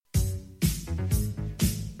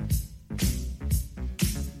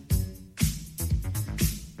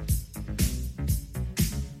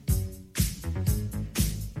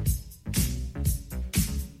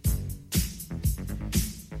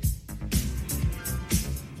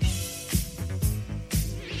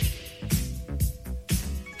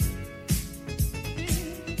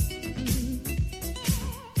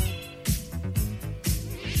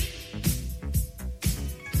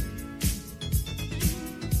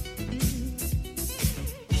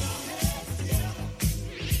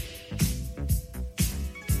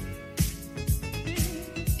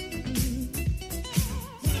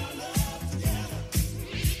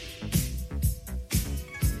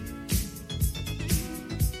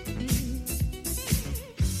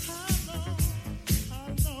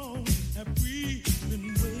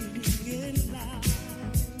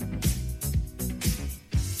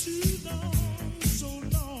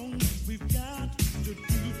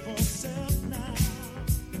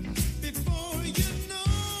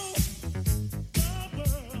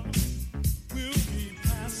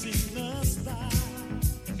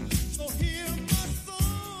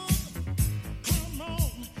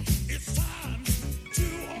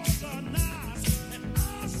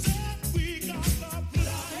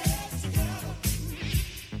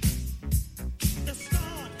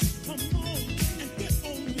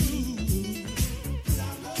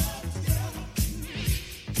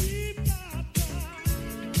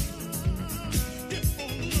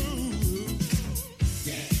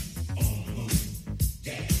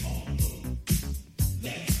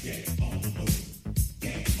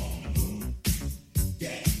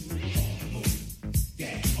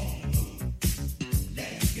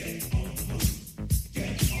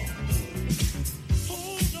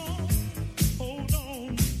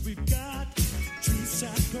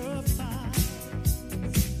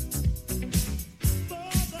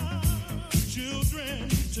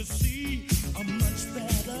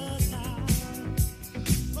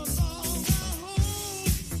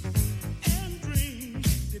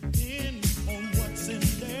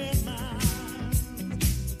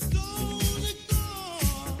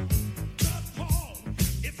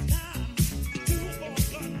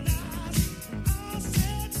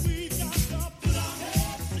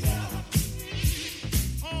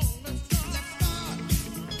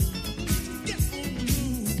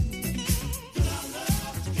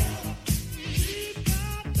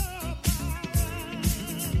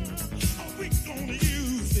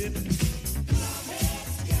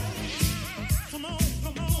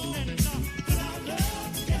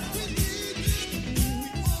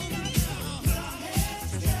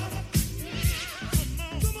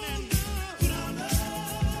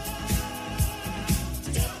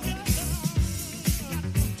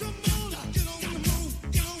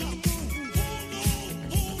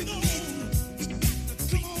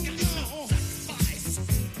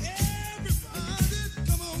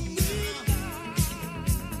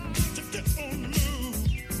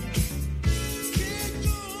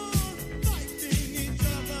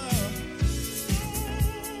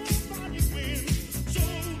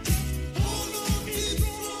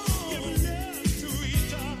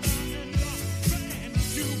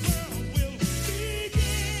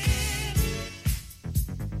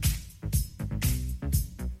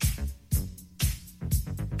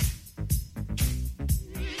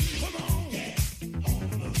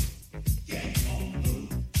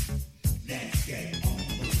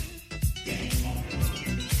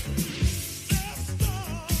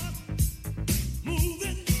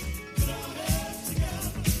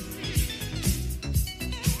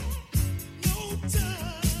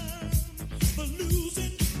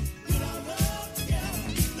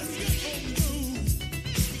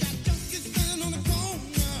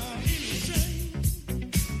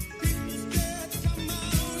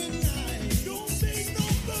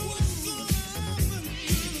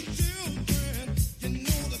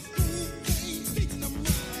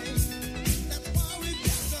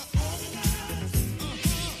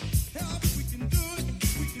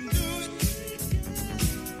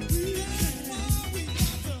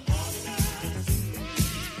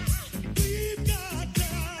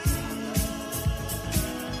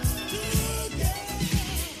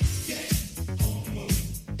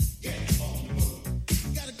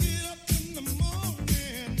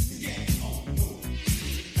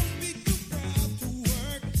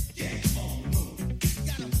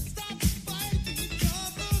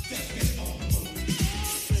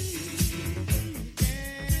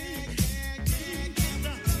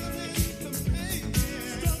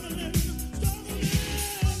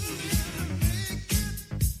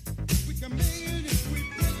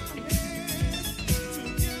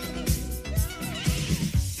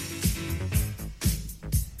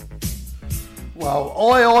Well,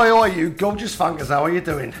 oi, you gorgeous funkers, how are you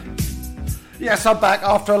doing? Yes, I'm back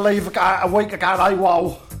after a week ago,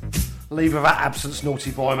 AWOL. Leave without absence, naughty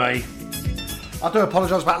boy me. I do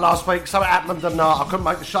apologise about last week, something happened and I couldn't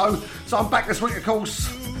make the show. So I'm back this week, of course,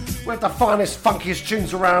 with the finest, funkiest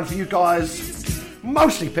tunes around for you guys.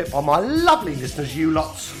 Mostly picked by my lovely listeners, you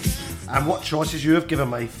lots. And what choices you have given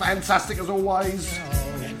me. Fantastic as always.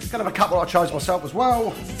 Gonna have a couple I chose myself as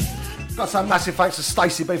well. Got to say massive thanks to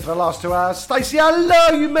Stacey B for the last 2 hours. Stacey, I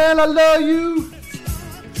love you, man, I love you.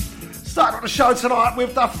 Starting on the show tonight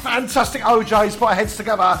with the fantastic OJs, put our heads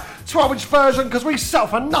together. 12-inch version, because we sell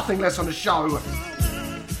for nothing less on the show.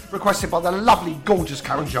 Requested by the lovely, gorgeous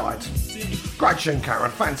Karen Giant. Great tune,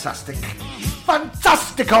 Karen, fantastic.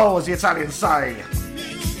 Fantastico, as the Italians say.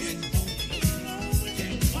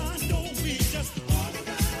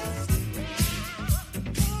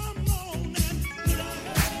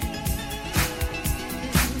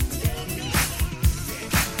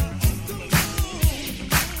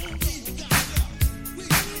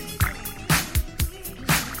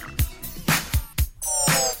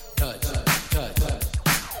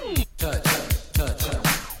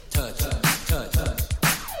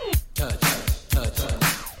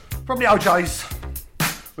 From the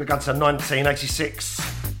OJs, we're going to 1986.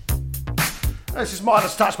 This is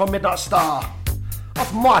Midas Touch by Midnight Star.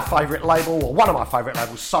 Off my favourite label, or one of my favourite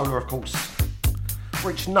labels, Solar of course.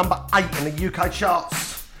 Reached number 8 in the UK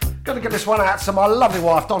charts. Going to give this one out to my lovely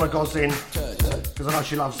wife Donna Gosling, because I know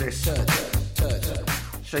she loves this.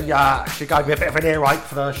 She gave me a bit of an earache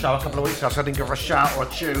for the show a couple of weeks ago, so I didn't give her a shout or a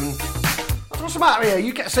tune. What's the matter here?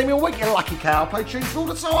 You get to see me all week, you lucky cow. I play tunes all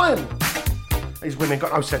the time. These women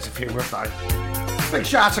got no sense of humour, have they? Big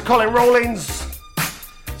shout out to Colin Rawlings.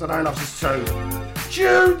 So no, he loves us too.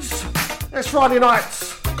 Tunes! It's Friday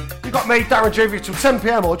nights. You You've got me, Darren Juvia, till 10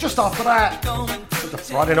 PM or just after that with the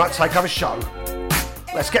Friday Night Takeover show.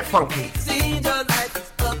 Let's get funky.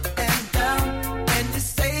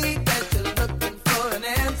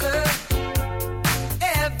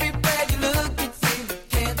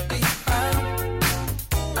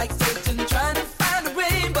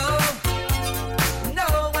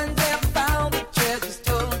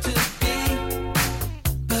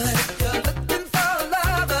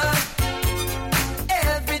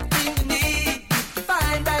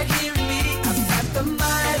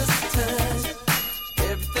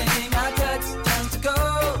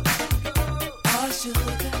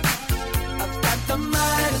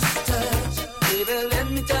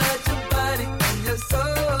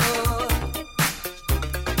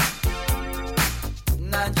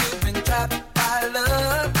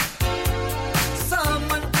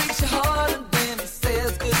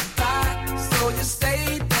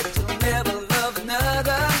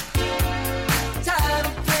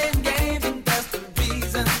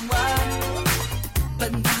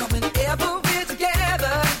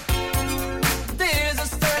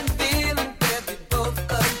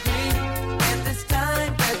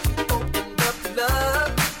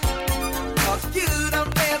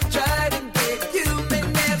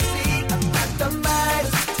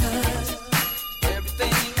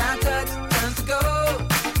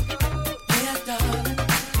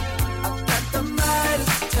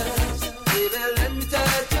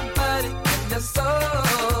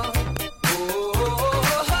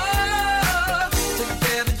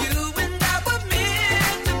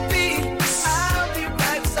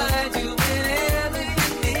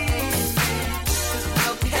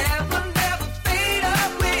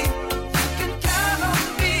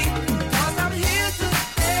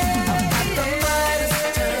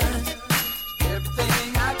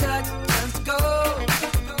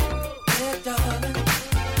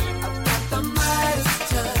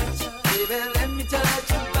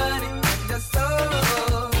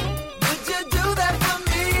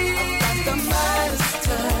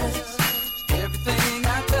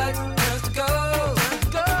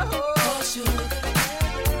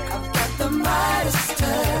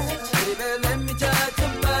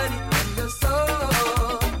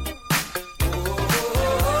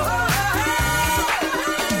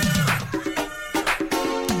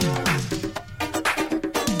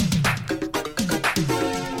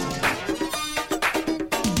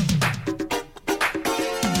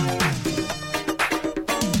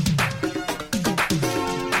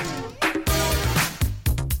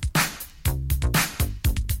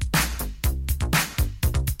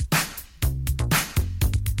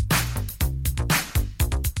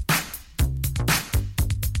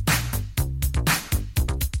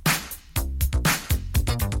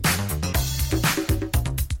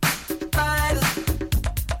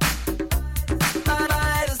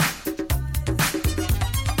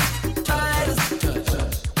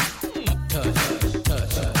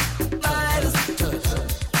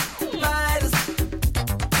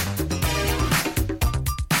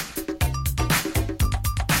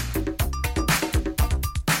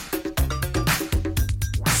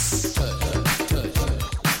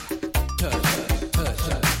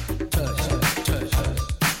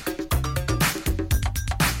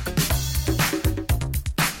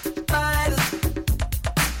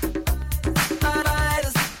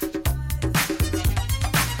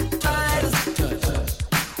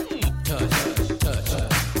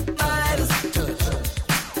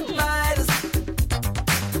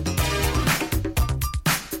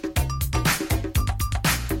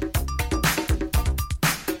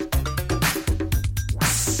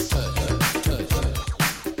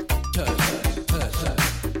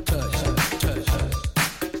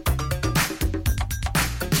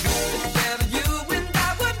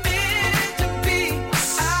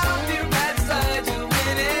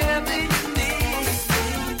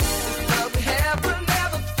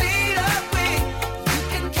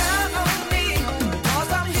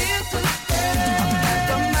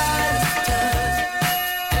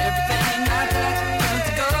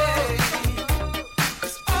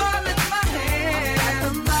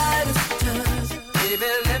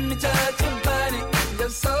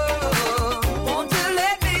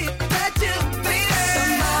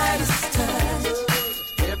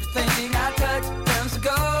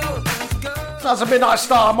 That's a Midnight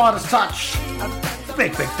Star, Midas Touch.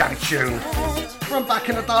 Big daddy tune. From back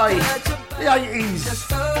in the day, the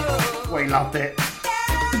 80s. We loved it.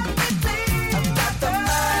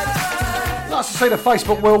 Nice to see the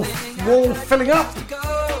Facebook wall filling up.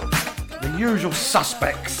 The usual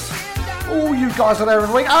suspects. All you guys are there in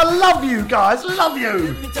the week. I love you guys, love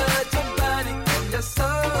you.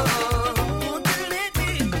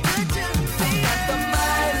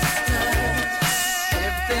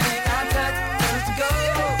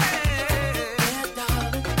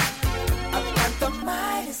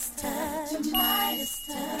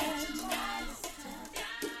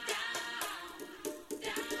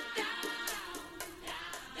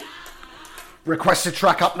 Requested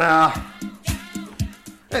track up now.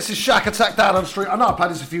 This is Shack Attack Down on the Street. I know I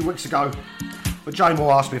played this a few weeks ago, but Jay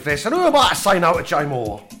Moore asked me for this, and who am I to say no to Jay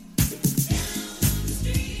Moore?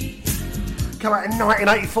 Come out in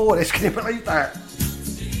 1984, this, can you believe that?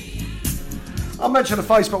 I mentioned on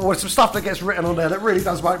Facebook, well, some stuff that gets written on there that really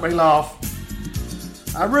does make me laugh.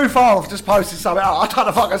 Ruth Arnold just posted something. I don't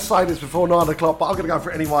know if I can say this before 9 o'clock, but I'm going to go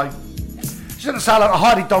for it anyway. She didn't sound like a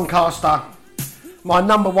Heidi Doncaster, my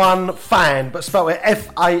number one fan, but spelled it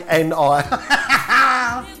F-A-N-I.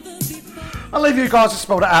 I'll leave you guys to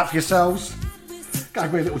spell that out for yourselves.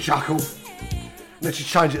 Gave me a little chuckle. And then she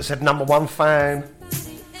changed it and said number one fan.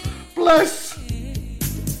 Bless.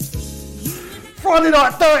 Friday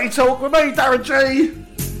night dirty talk with me, Darren G.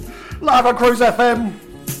 Live on Cruise FM.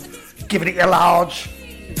 Giving it your large.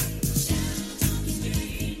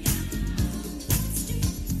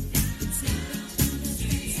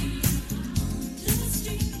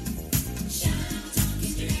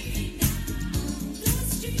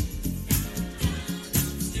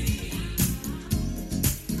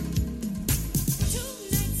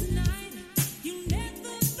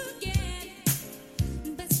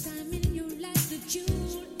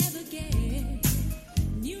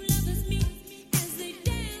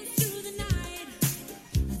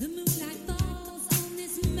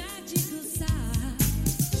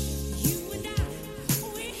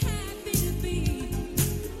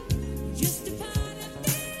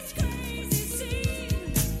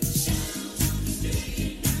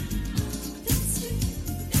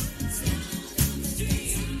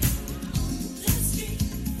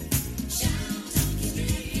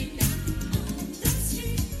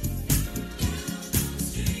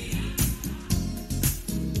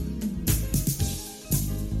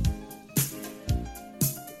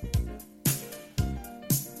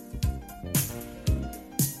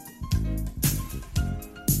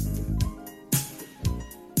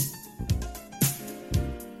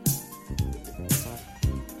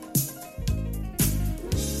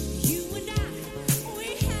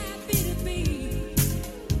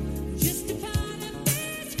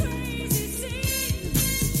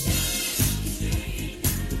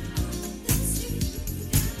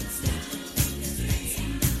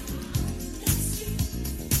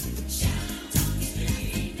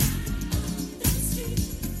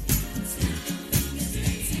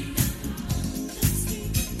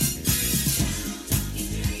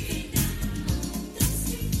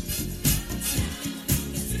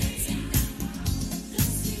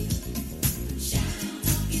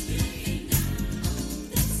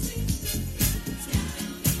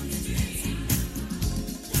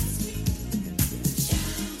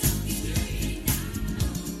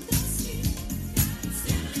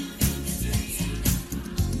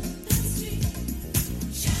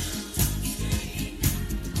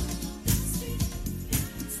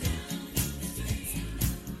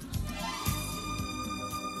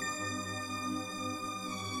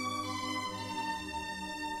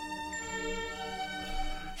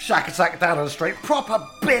 Shack Attack Down on the Street. Proper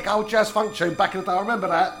big old jazz funk tune back in the day. I remember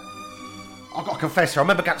that. I've got to confess here, I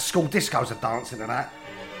remember going to school discos and dancing to that.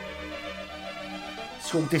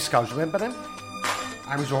 School discos, remember them?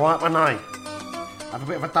 They was alright, weren't they? Have a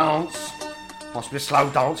bit of a dance. Possibly a slow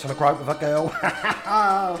dance and a grope with a girl.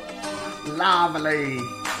 Lovely.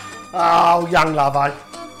 Oh, young love,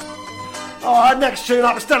 eh? Alright, next tune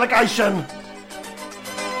up is Delegation.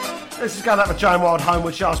 This is going out to Joan Wild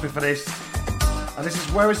Homewood. She asked me for this. And this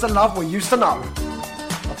is Where Is the Love We Used to Know.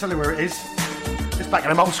 I'll tell you where it is. It's back in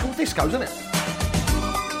them old school discos, isn't it?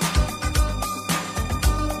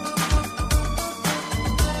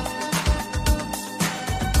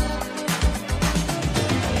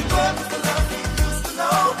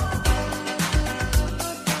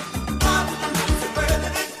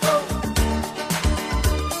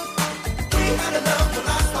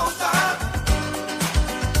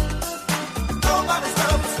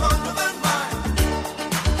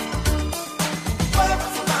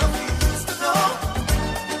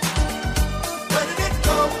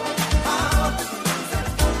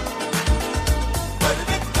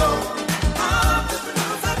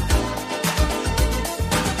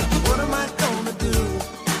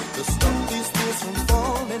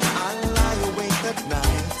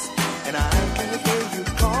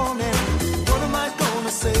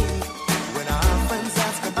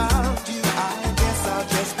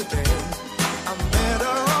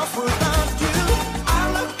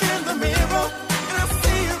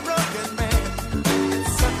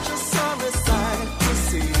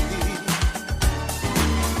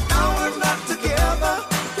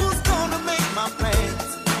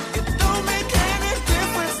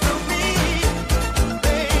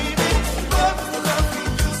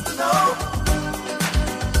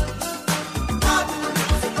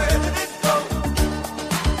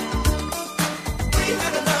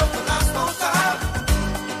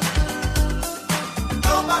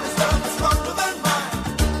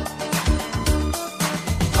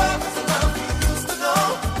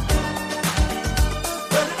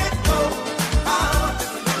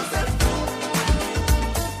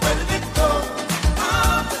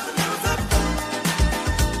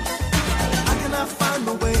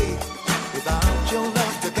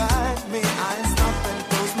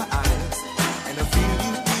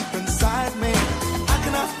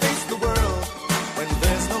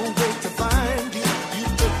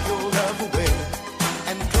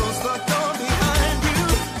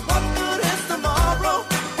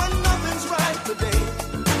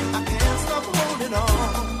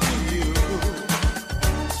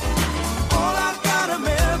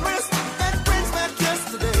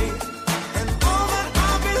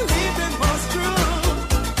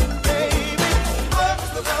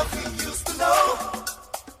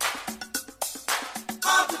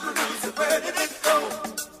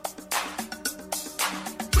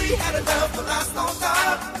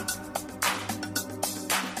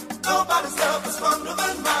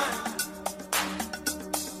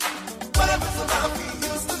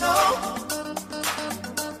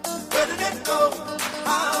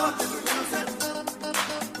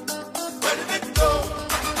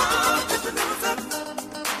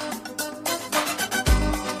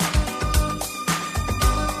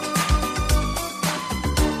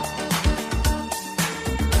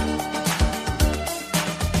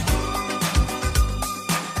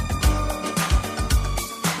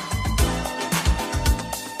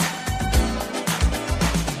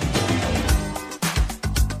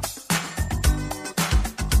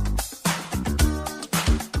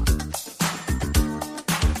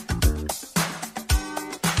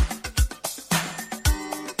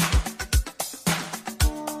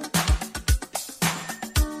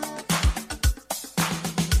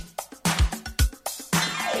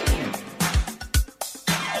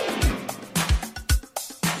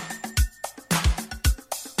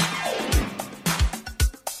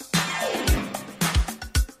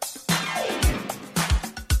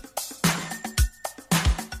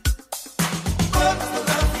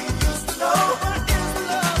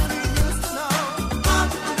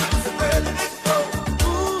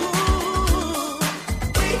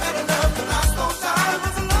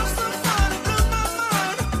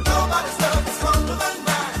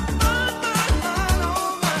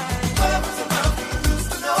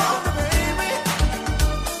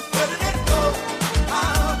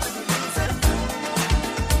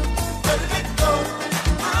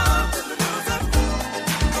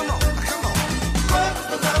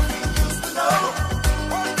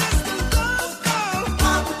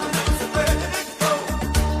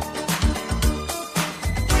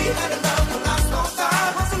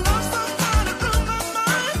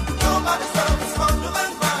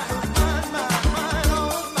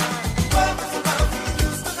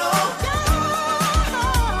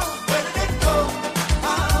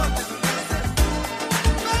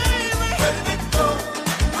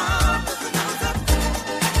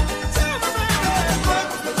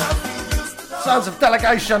 Sounds of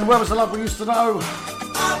Delegation, Where Was the Love We Used to Know?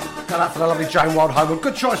 Got that for the lovely Jane Wildhomer.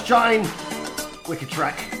 Good choice, Jane. Wicked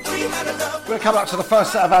track. We're coming up to the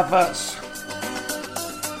first set of adverts.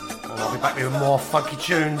 And I'll be back with more funky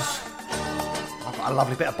tunes. I've got a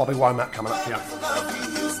lovely bit of Bobby Womack coming up for you.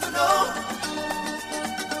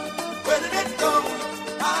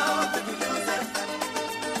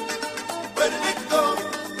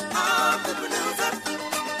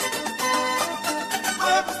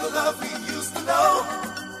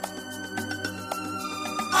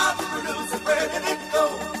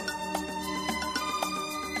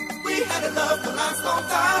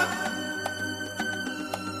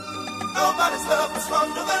 Nobody's love was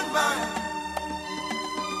stronger than mine.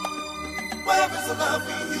 Where is the love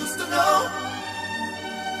we used to know?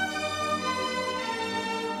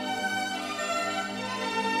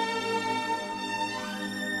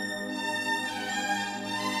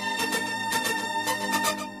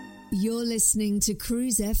 You're listening to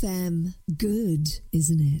Cruise FM. Good,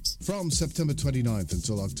 isn't it? From September 29th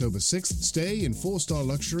until October 6th, stay in 4-star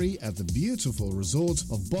luxury at the beautiful resort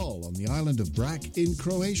of Bol on the island of Brac in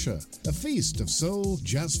Croatia. A feast of soul,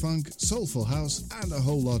 jazz funk, soulful house, and a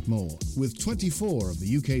whole lot more. With 24 of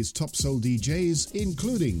the UK's top soul DJs,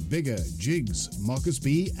 including Bigger, Jigs, Marcus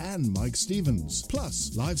B, and Mike Stevens.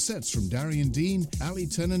 Plus, live sets from Darian Dean, Ali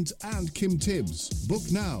Tennant, and Kim Tibbs. Book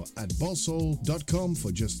now at bolsoul.com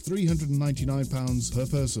for just £399 per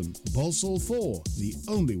person. Bolsoul 4, the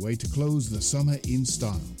only way to close the summer in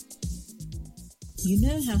style. You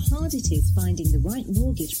know how hard it is finding the right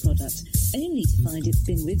mortgage product, only to find it's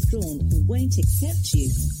been withdrawn or won't accept you.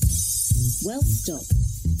 Well, stop.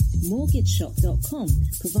 MortgageShop.com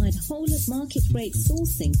provide whole-of-market rate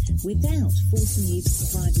sourcing without forcing you to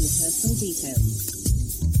provide your personal details.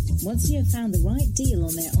 Once you have found the right deal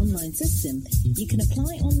on their online system, you can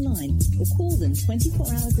apply online or call them 24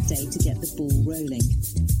 hours a day to get the ball rolling.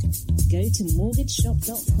 Go to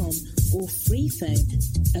mortgageshop.com or free phone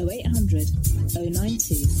 0800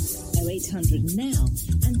 092 0800 now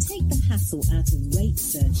and take the hassle out of rate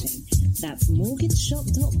searching. That's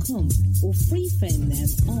mortgageshop.com or free phone them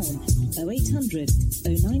on 0800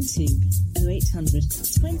 092 0800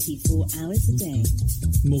 24 hours a day.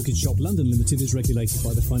 Mortgage Shop London Limited is regulated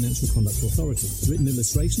by the Financial Conduct Authority. Written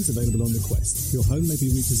illustrations available on request. Your home may be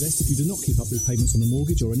repossessed if you do not keep up with payments on the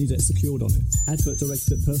mortgage or any debt secured on it. Advert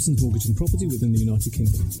directed at persons mortgaging property within the United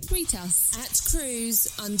Kingdom. Greet us at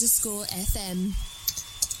cruise_FM.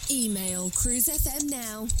 Email cruisefm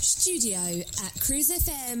now,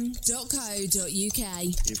 studio@cruisefm.co.uk.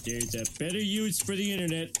 If there's a better use for the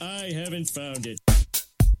internet, I haven't found it.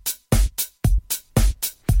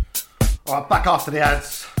 Alright, back after the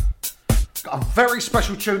ads. Got a very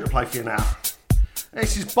special tune to play for you now.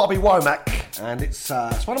 This is Bobby Womack, and it's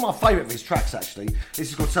one of my favourite of his tracks actually. This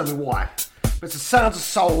is called Tell Me Why. But it's a Sounds of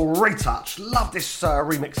Soul retouch. Love this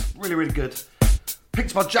remix, really, really good.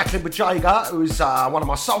 Picked by Jacqueline Bajaga, who's one of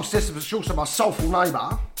my soul sisters, but she's also my soulful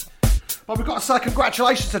neighbour. But we've got to say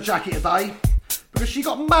congratulations to Jackie today, because she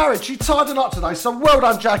got married. She tied the knot today, so well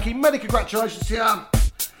done, Jackie. Many congratulations to you.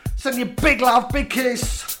 Sending you big love, big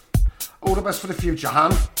kiss. All the best for the future,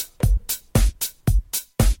 hun.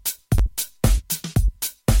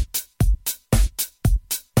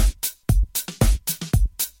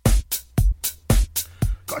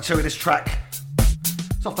 Got to tell you this track.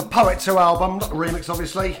 It's off the Poet 2 album, not the remix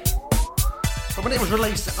obviously. But when it was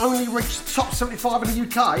released, it only reached top 75 in the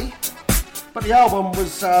UK. But the album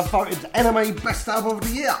was voted NME Best Album of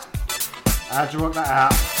the Year. How'd you work that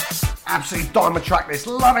out? Absolutely diamond track this,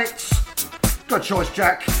 love it. Good choice,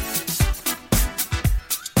 Jack.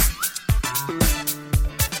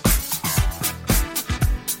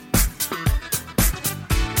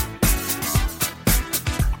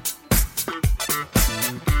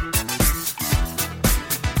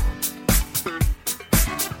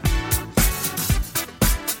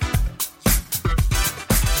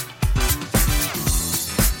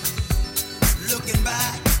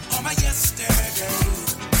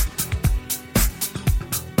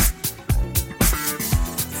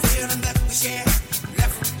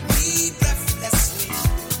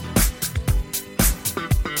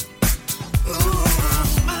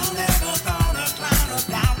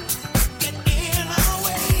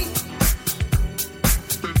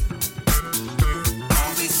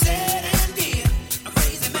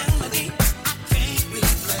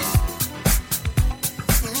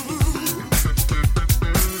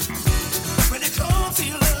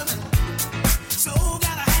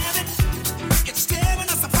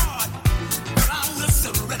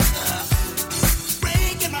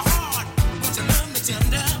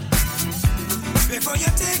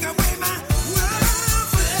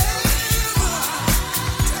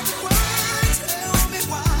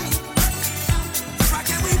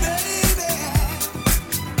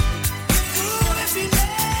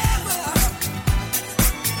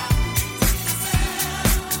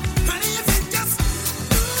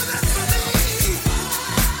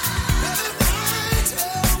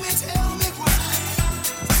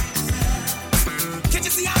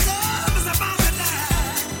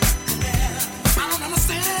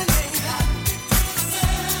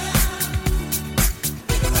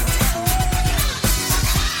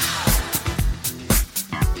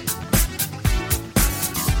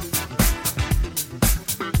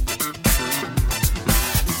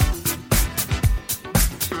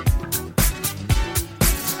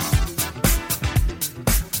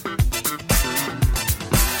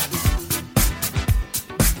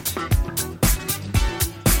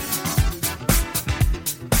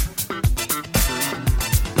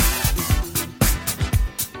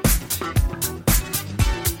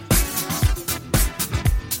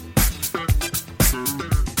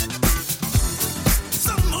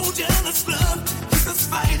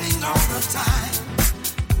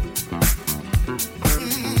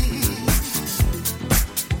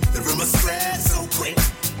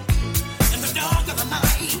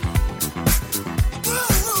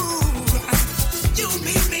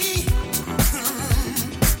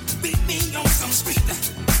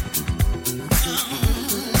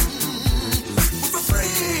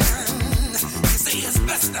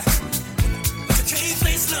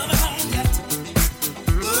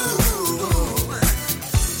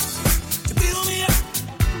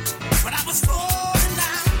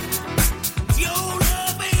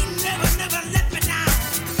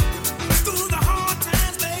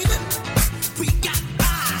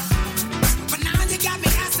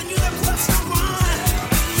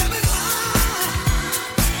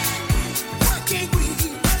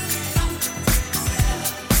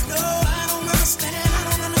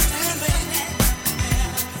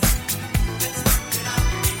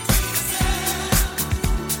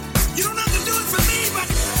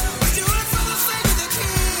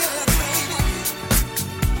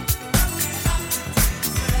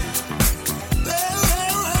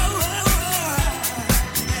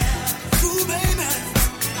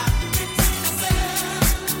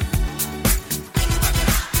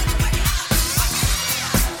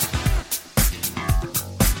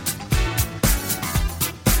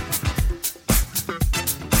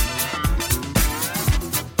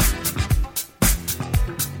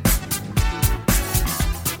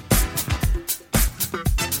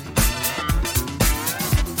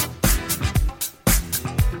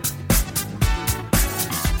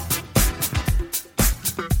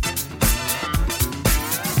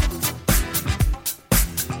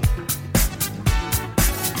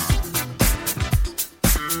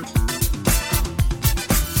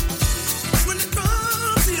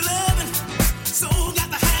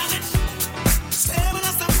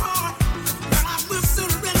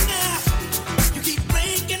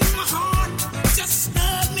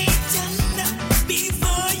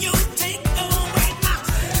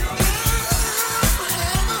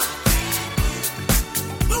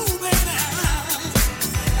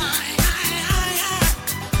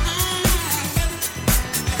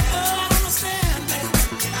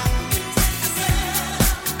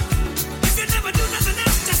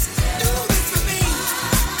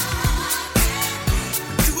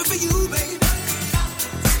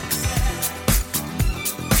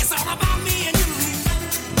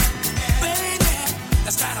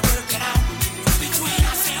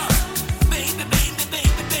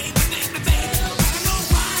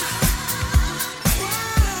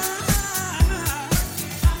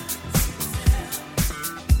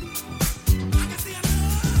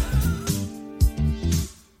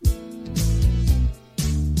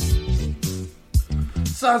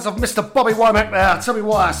 Sounds of Mr. Bobby Womack there. Tell me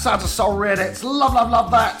why. Sounds of Soul Reddits. Love, love,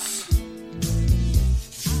 love that.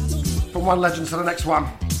 From one legend to the next one.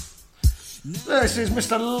 This is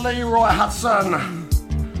Mr. Leroy Hudson.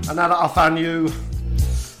 And now that I found you,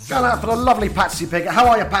 going out for the lovely Patsy Piggott. How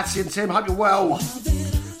are you, Patsy and Tim? Hope you're well.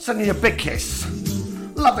 Sending you a big kiss.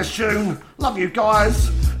 Love this tune. Love you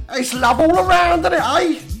guys. It's love all around, isn't it,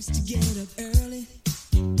 eh? Used to get up early,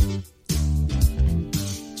 trying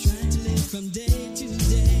to live from day to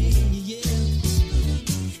day, yeah.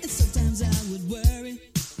 And sometimes I would worry,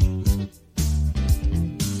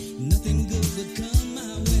 nothing good would come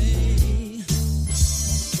my way.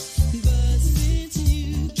 But since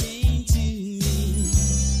you came to me,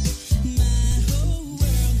 my whole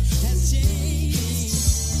world has changed.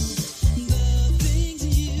 The things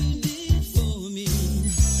you did for me,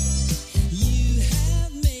 you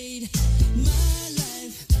have made my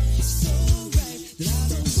life so right that I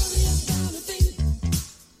don't worry about a thing.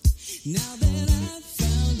 Now that I've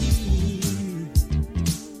found you,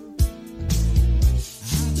 I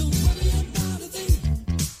don't worry about a thing.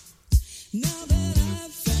 Now that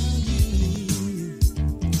I've found you,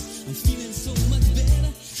 I'm feeling so much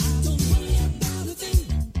better. I don't worry about a thing.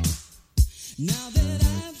 Now that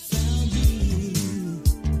I've found you,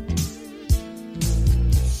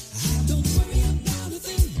 I don't worry about a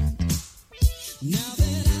thing. Now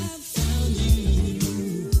that I've found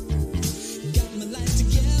you, got my life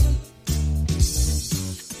together.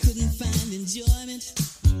 I couldn't find enjoyment.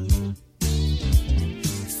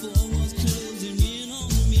 Four walls closing in on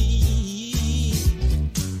me.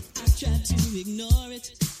 I tried to ignore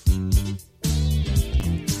it,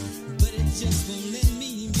 but it just won't let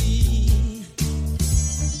me be.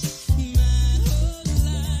 My whole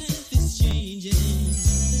life is changing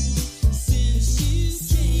since you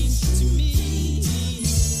came to me.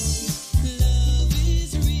 Love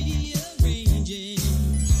is rearranging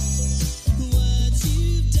what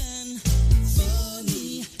you've done for me.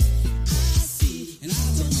 I see, and I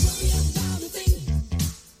don't worry about a thing.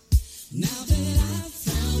 Now that I've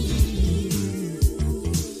found you,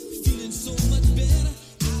 feeling so much better.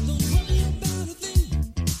 I don't worry about a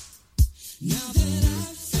thing. Now that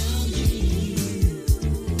I've found you,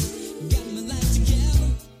 got my life together.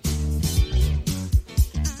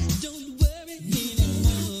 I don't worry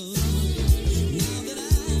anymore. Now that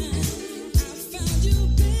I've found you,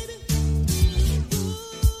 baby. Ooh.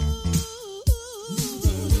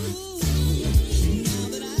 Now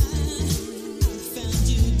that I've found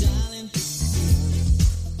you, darling.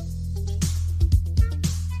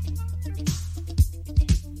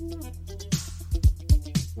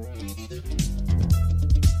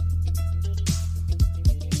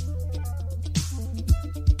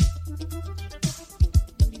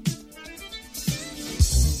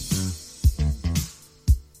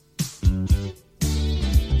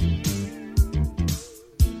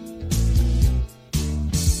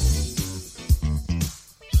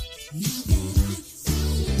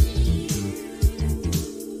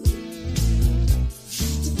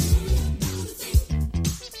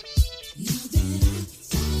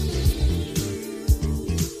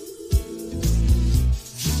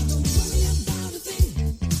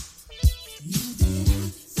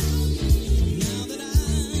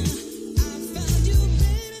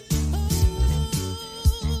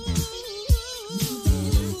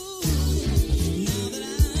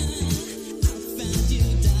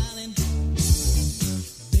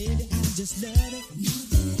 Just love it.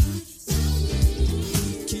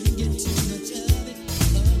 Can't get too much of it.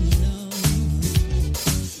 Oh no,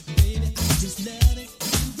 baby, I just love it.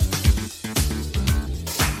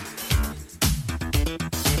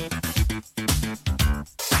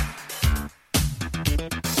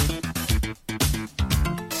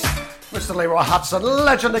 Mr. Leroy Hudson,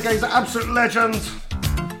 legend again, an absolute legend.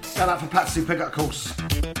 Going out for Patsy Piggott, of course.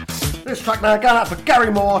 This track now going out for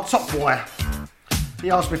Gary Moore, Top Boy. He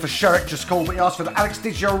asked me for Sherrick Just Called, but he asked for the Alex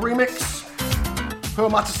Digio remix. Who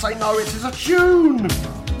am I to say no? It is a tune.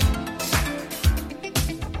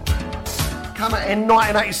 Came out in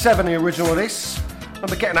 1987, the original of this.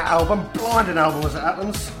 Remember getting that album, blinding album as it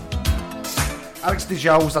happens. Alex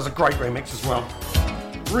Digio always does a great remix as well.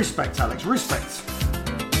 Respect, Alex, respect.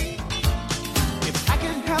 If I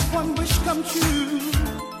could have one wish come true,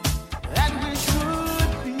 that wish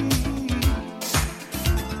would be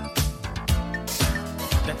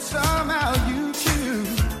that somehow you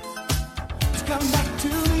choose to come back to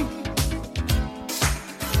me.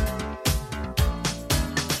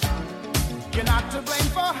 You're not to blame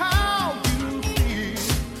for how you feel.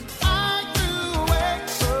 I threw away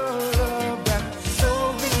for love that's so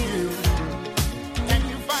real. Can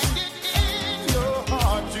you find it in your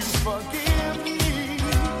heart to forgive me?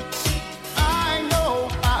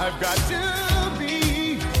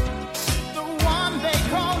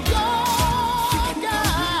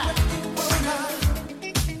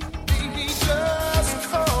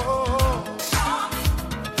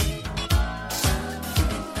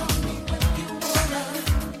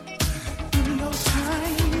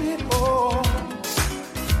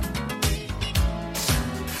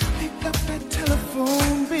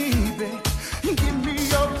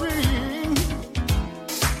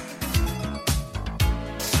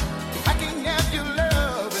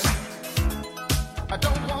 I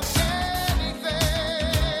don't want anything.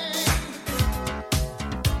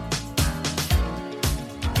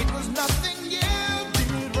 It was nothing you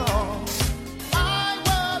did wrong. I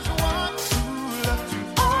was the one who left you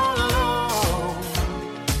all alone.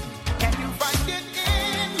 Can you find it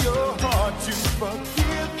in your heart to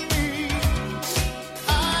forgive me? I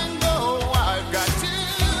know I've got to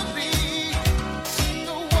be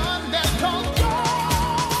the one that calls you.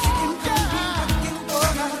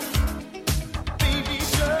 Baby,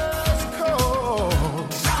 just call.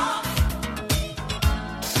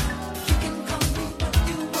 You can call me what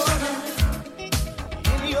you wanna.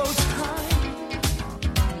 Any old time.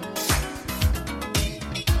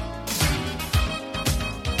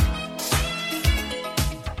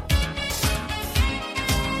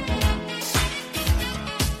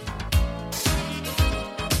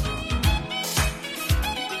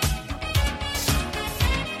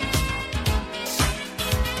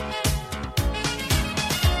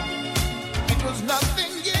 It was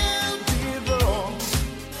nothing you did wrong.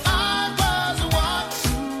 I was the one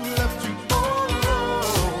who left you all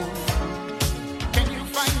alone. Can you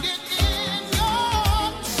find it in your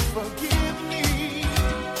heart to forgive me?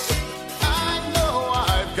 I know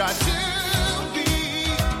I've got to be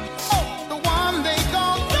the one they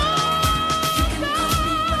call love. You can call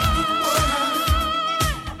me what you wanna.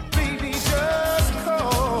 Baby, just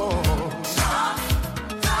call.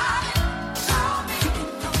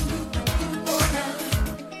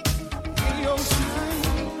 Any old time.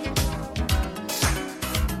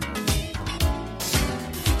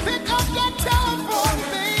 Pick up your telephone,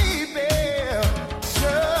 baby.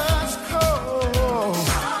 Just call.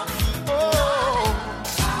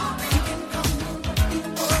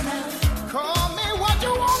 Call me what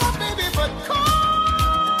you wanna, baby, but call.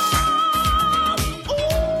 Ooh,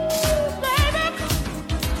 baby.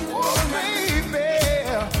 Oh, baby.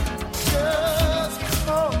 Just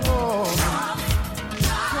call.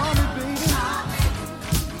 Call me, baby.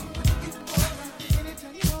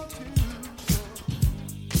 Anytime you want to.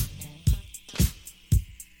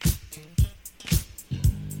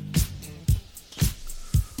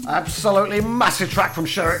 Absolutely massive track from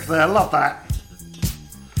Sherrick there, love that.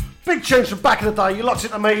 Big tunes from back in the day, you locked it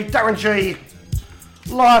to me, Darren G.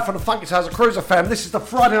 Live from the Funky Tales of Cruise FM. This is the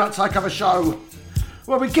Friday Night Takeover show,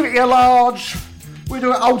 where we give it you large, we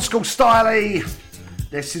do it old school styley.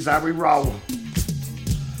 This is how we roll.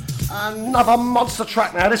 Another monster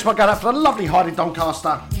track now, this one going out for the lovely Heidi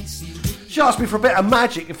Doncaster. She asked me for a bit of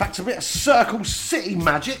magic, in fact a bit of Circle City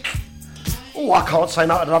magic. Oh, I can't say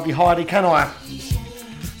no to the lovely Heidi, can I?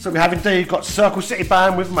 So we have indeed got Circle City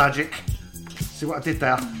Band with magic. See what I did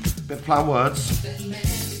there? Bit of play on words.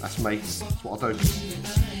 That's me. That's what I do.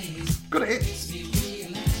 Good at it.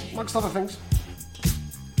 Amongst other things.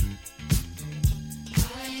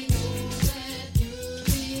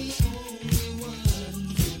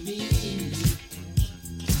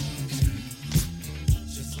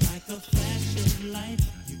 Just like a flash of light,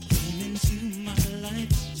 you came into my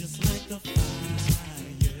life, just like a fire.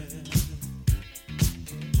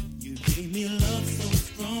 You gave me love so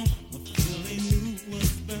strong, a feeling you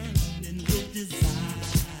was burning with desire.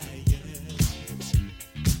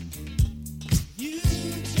 You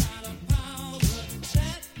got a power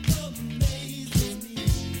that amazes me.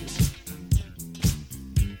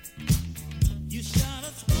 You shot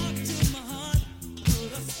a spark to my heart,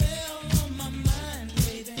 put a spell on my mind,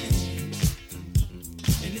 baby.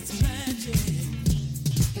 And it's magic.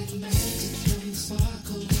 That magic from the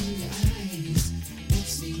sparkle in your eyes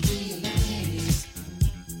makes me realize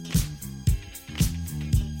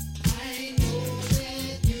I know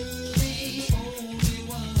that you're the only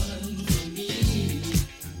one for me.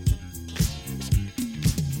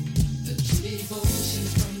 The true devotion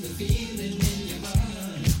from the feeling in your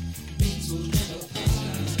heart means we'll never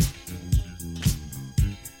part.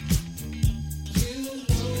 You know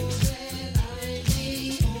that I'm the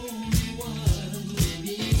only one with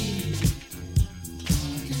me.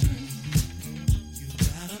 You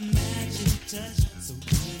got a magic touch, so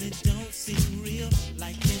good it don't seem real,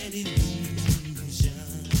 like an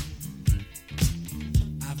illusion.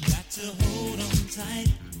 I've got to hold on tight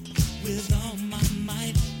with all my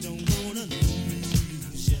might, don't wanna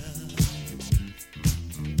lose ya.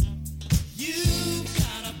 You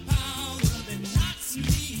got a power that knocks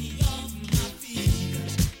me off my feet.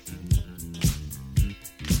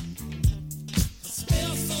 A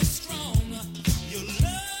spell so strong, your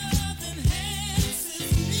love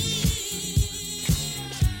enhances me.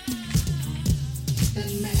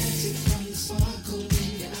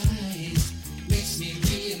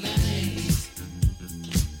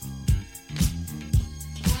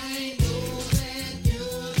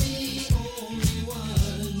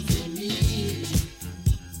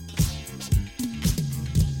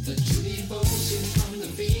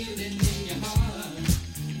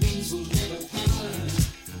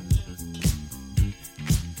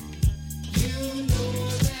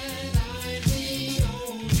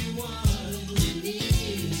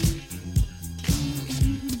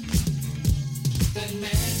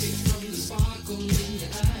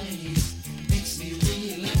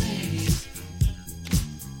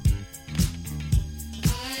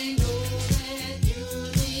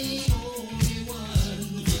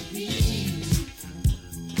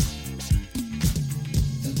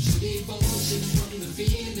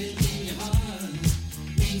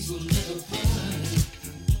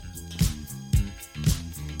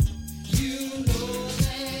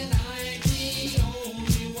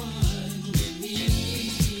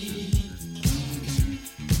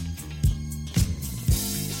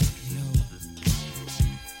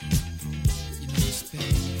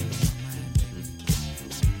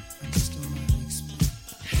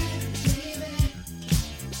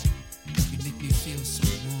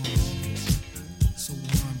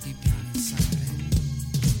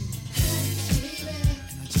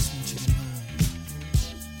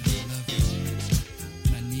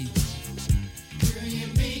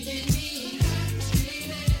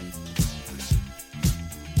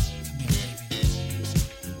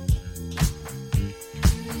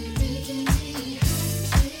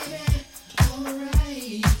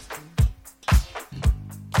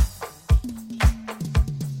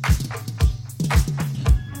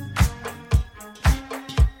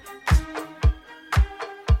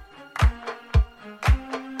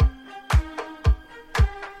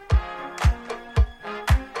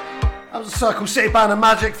 Circle City Band and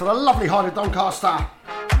Magic for the lovely Harley Doncaster.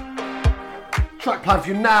 Track playing for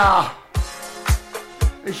you now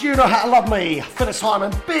is You Know How to Love Me, Phyllis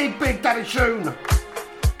Hyman, big daddy tune.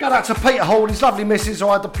 Going out to Peter Hall and his lovely missus who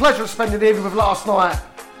I had the pleasure of spending the evening with last night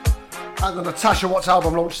at the Natasha Watts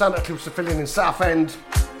album launch down at Cliffs Pavilion in Southend.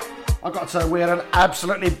 I've got to tell you, we had an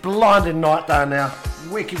absolutely blinding night down there.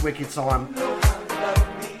 Wicked time.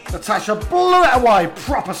 Natasha blew it away,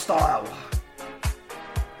 proper style.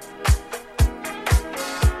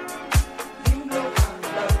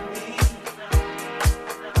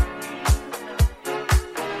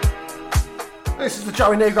 This is the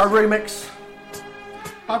Joey Negro remix.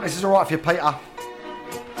 Hope this is alright for you, Peter.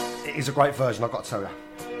 It is a great version, I've got to tell you.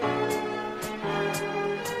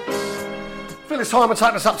 Phyllis Hyman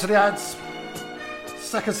taking us up to the ads.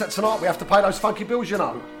 Second set tonight, we have to pay those funky bills, you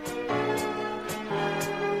know.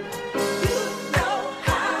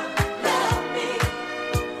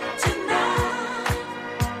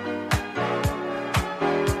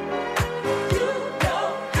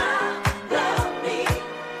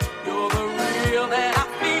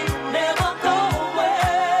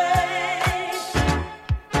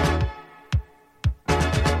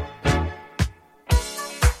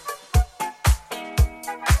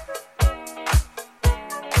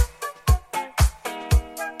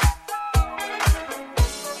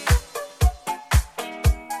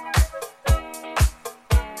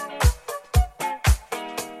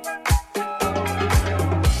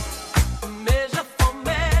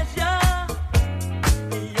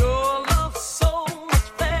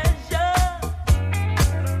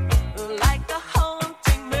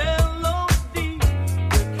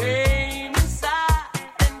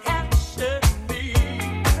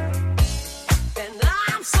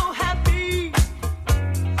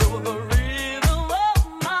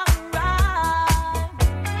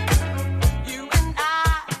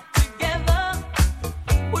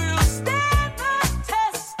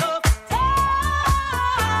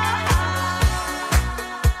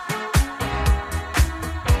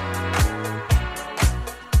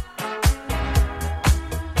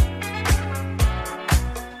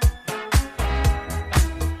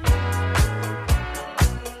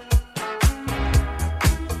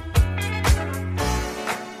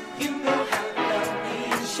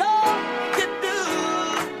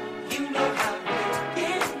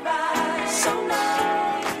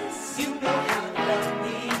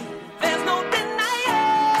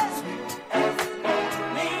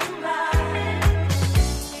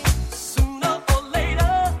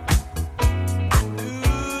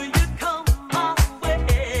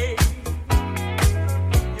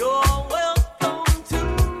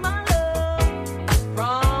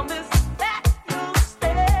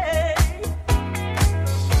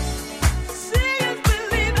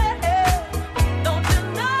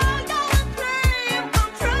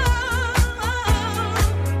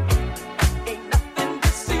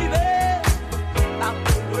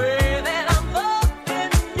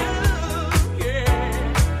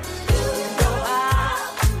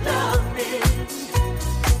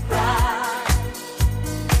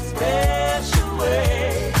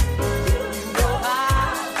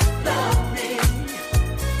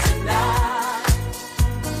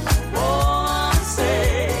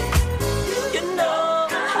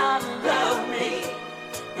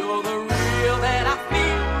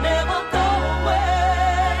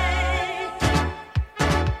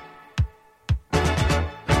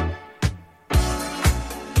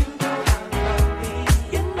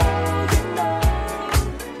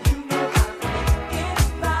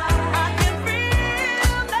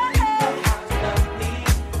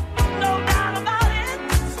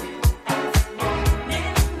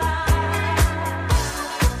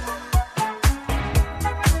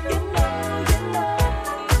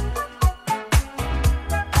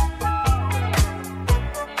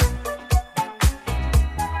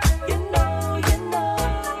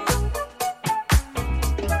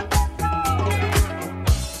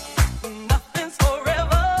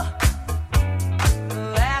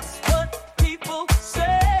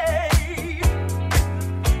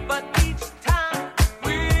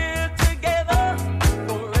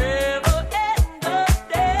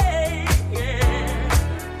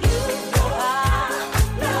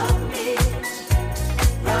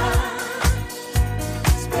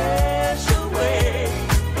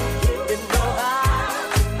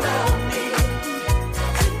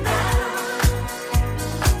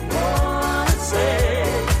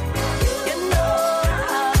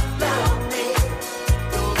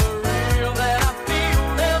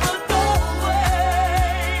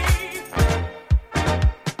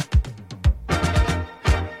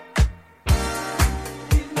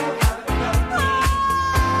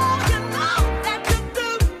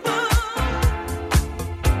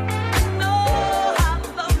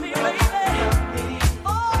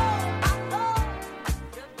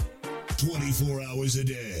 24 hours a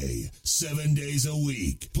day, 7 days a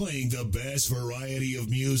week, playing the best variety of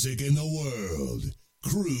music in the world.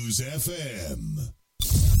 Cruise FM.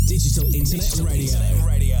 Digital Internet Radio.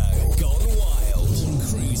 Gone wild. On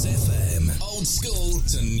Cruise FM. Old school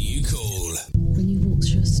to new cool. When you walk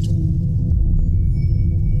through a storm,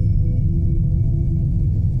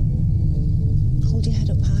 hold your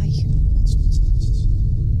head up high.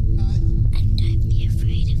 And don't be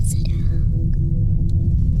afraid of the dark.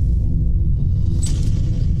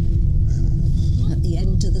 At the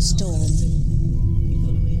end of the storm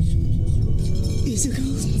is a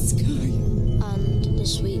golden sky. And the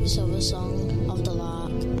sweet silver song of the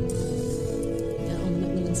lark. On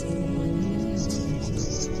Macmillan's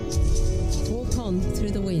walk on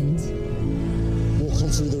through the wind. Walk on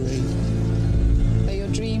through the rain. May your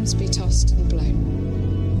dreams be tossed and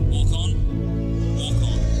blown. Walk on. Walk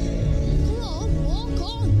on. Come on, walk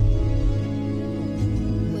on.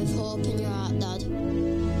 With hope in your heart, Dad.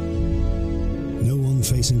 No one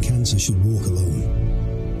facing cancer should walk alone.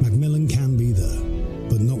 Macmillan can be there,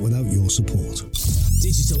 but not without your support.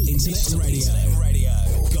 Digital Internet Radio.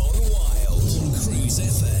 Gone wild. On Cruise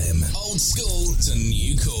FM. Old school to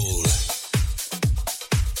new cool.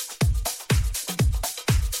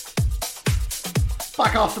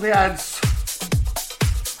 Back after the ads.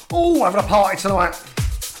 Oh, having a party tonight.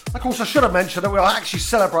 Of course, I should have mentioned that we are actually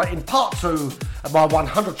celebrating part 2 of my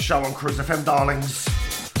 100th show on Cruise FM, darlings.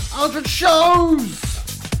 100 shows!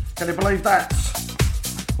 Can you believe that?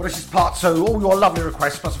 Well, this is part 2. All your lovely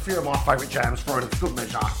requests, plus a few of my favourite jams for a good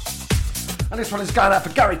measure. And this one is going out for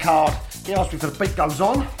Gary Card. He asked me for The Beat Goes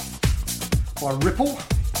On by Ripple.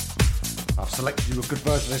 I've selected you a good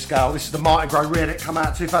version of this girl. This is the Martin Gray Reddit, come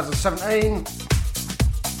out 2017.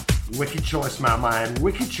 Wicked choice, my man.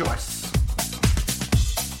 Wicked choice.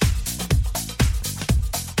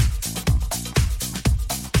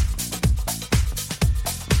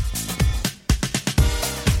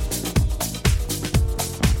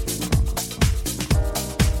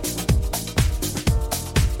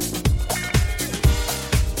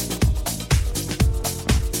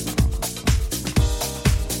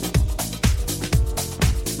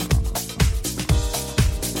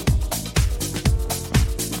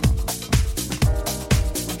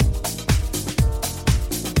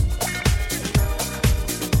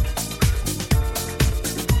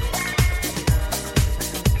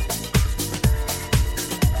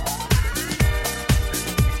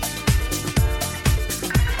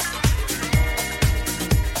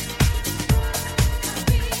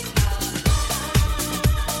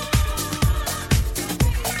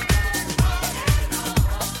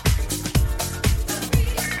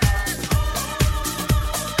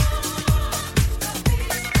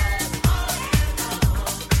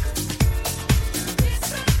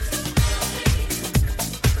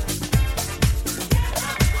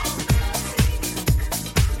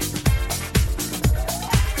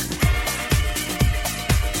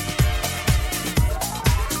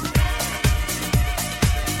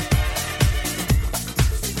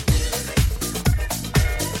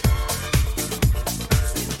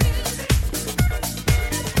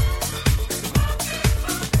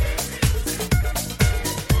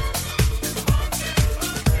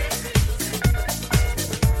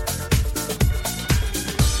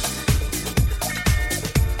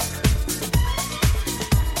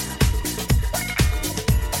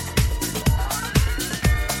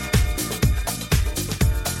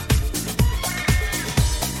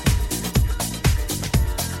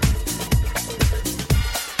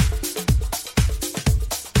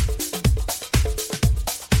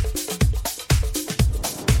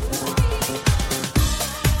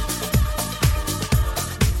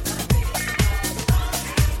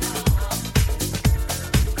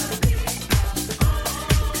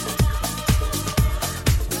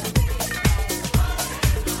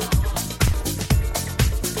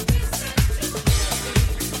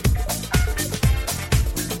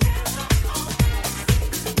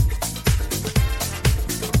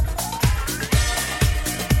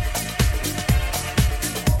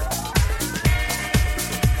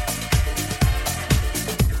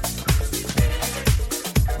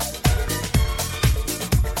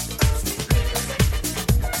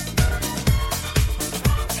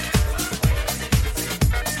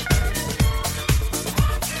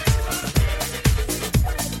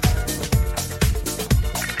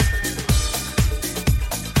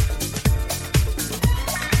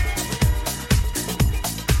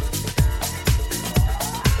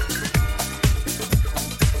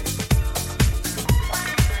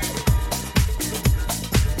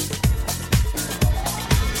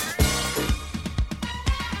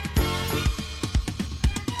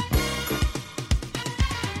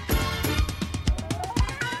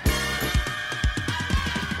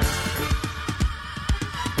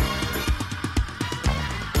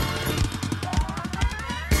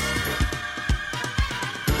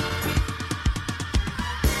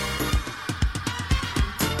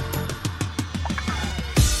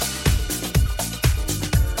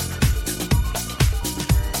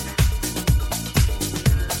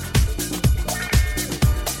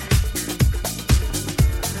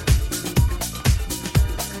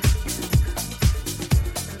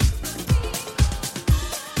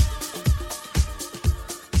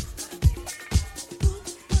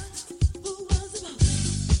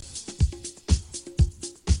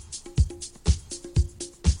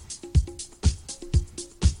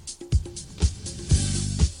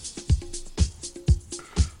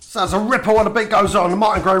 So there's a ripple and the beat goes on.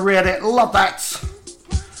 Martin Gray re-edit, love that.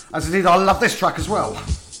 As indeed I love this track as well.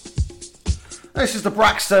 This is the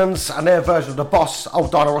Braxtons and their version of The Boss,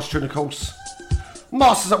 old Diana Ross tune of course.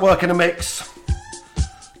 Masters at work in the mix.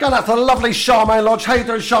 Going out to the lovely Charmaine Lodge. How you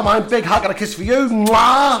doing, Charmaine? Big hug and a kiss for you.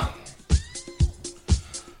 Mwah!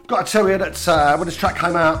 Got to tell you that when this track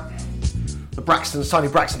came out, the Braxtons, Tony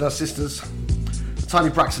Braxton and her sisters, Tony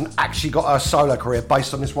Braxton actually got her solo career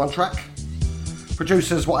based on this one track.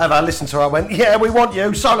 Producers, whatever, listened to her, went, yeah, we want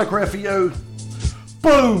you, solo career for you.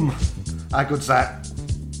 Boom! How good's that?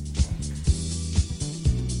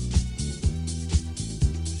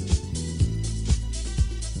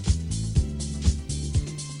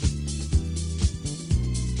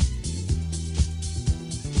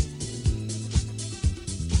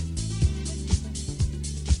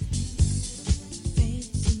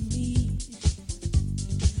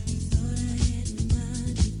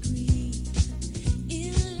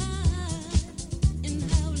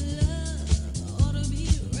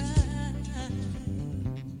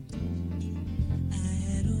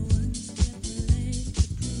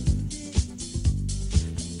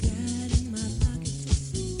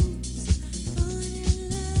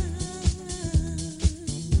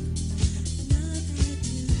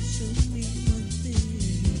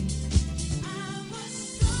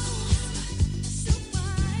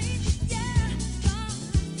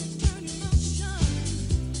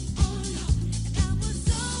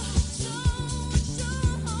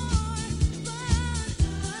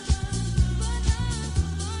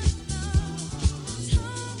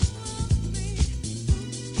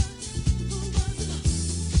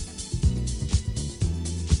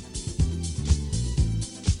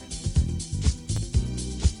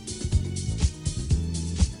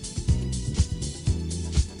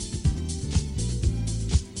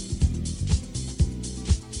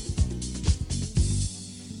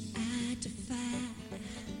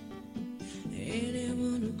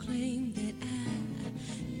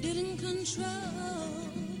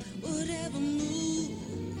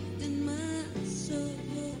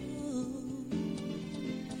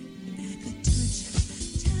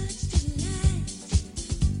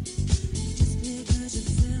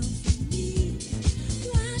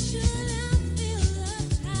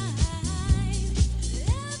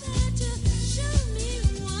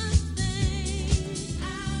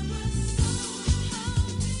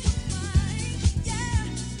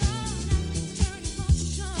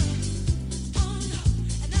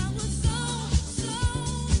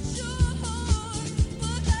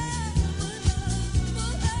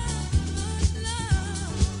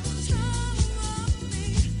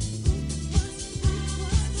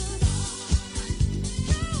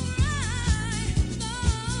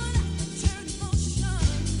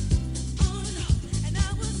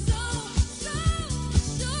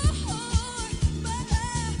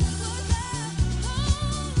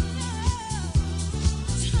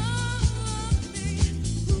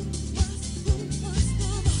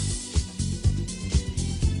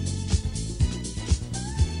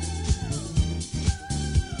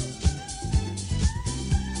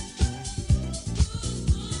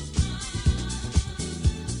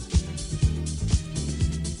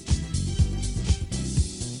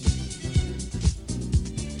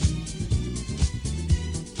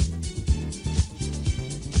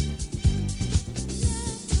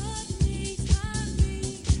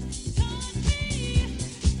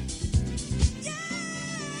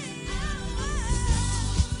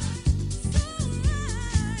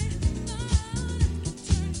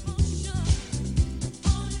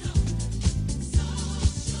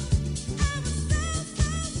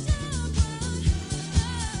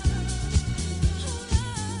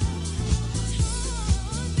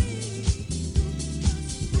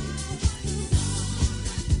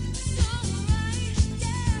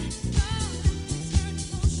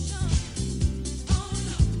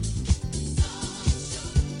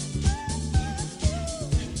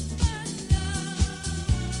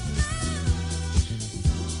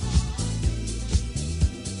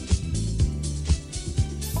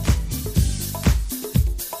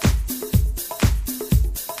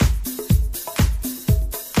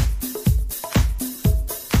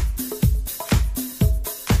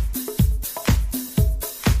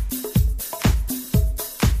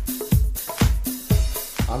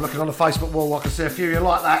 On the Facebook wall, I can see a few of you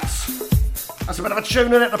like that. That's a bit of a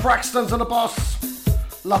tune in it, the Braxtons and the Boss.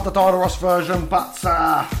 Love the Diana Ross version, but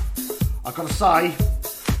I've got to say, I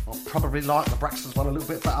probably like the Braxtons one a little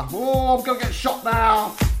bit better. Oh, I'm going to get shot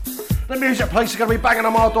now. The music police are going to be banging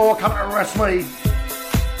on my door, coming to arrest me.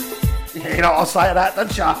 Yeah, you know what I'll say to that,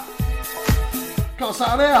 don't ya? Can't say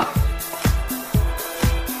it here.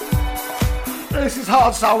 This is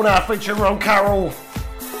Hard Soul now, featuring Ron Carroll.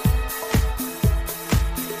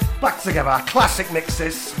 Back together, classic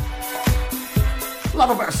mixes. Love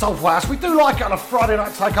a bit of Soulful House. We do like it on a Friday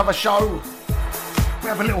night takeover show. We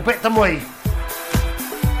have a little bit, don't we?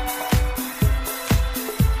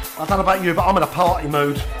 I don't know about you, but I'm in a party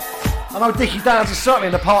mood. I know Dickie Downs is certainly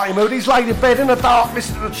in a party mood. He's laid in bed in the dark,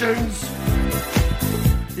 listening to the tunes.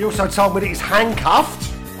 He also told me that he's handcuffed.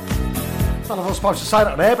 I don't know if I'm supposed to say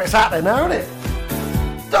that on air, but it's out there now, isn't it?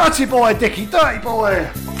 Dirty boy, Dickie, dirty boy.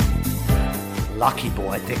 Lucky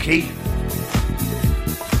boy, Dickie.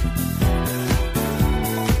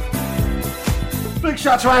 Big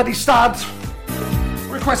shout out to Andy Studd.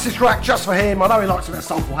 Request this track just for him. I know he likes a bit of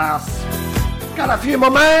Soulful House. Got that for you, my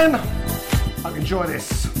man. Hope you enjoy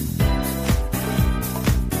this.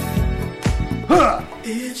 Huh.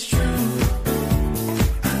 It's true.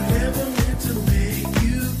 I never meant to make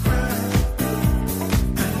you cry.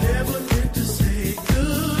 I never meant to say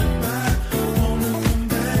goodbye. Wanna come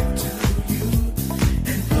back to you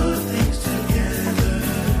and put things together.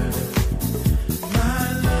 My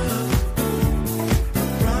love, the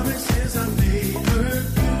promises I made hurt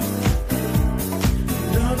you.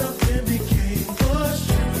 None of them became what's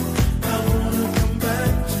true. I wanna come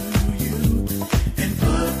back to you and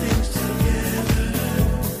put things together.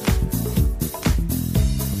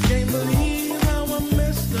 Can't believe how I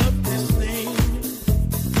messed up this thing.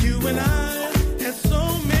 You and I had so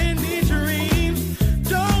many dreams.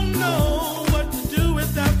 Don't know what to do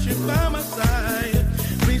without you by my side.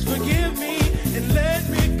 Please forgive me and let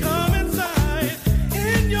me come inside.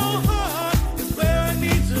 In your heart is where I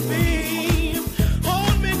need to be.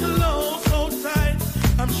 Hold me close, hold tight.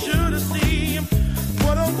 I'm sure to see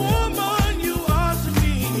what a woman you are to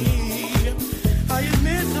me. I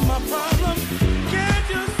admit to my problem. Can't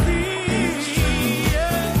you see?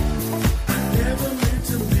 Yeah. I never meant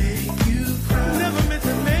to make you cry. Never meant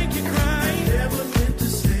to make you cry. Never meant to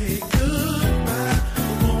say goodbye.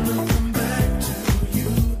 Wanna come back to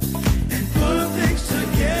you and put things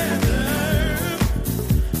together.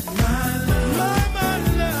 My love, my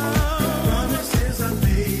love. Promises I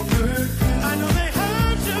made hurt you. I know they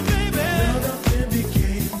hurt you, baby. None of them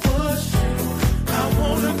became what's true. I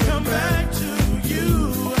wanna come back to you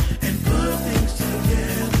and put things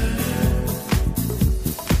together.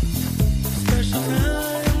 Special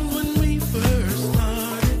times when we first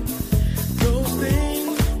started, those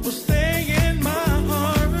things will stay in my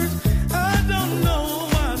heart. I don't know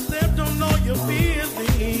why I stepped on all your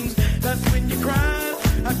feelings. That's when you cried.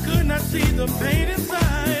 I could not see the pain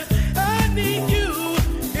inside. I need you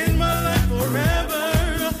in my life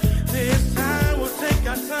forever. This time we'll take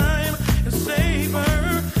our time and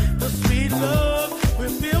savor the sweet love we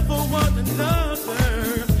feel for one another.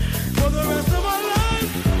 For the rest of our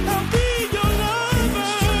lives, I'll be your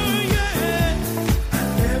lover. Yeah. I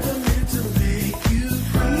never meant to make you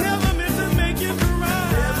cry. Never meant to make you cry.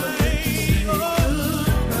 Never meant to say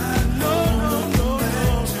goodbye. No, no, no,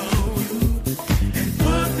 no. And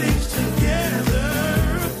put things together.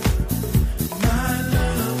 My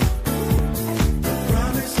love, the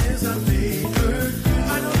promises I made hurt you.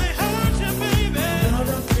 I know they hurt you, baby. None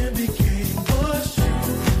of them became what's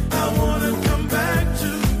true. I wanna come back to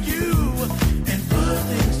you and put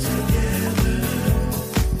things together.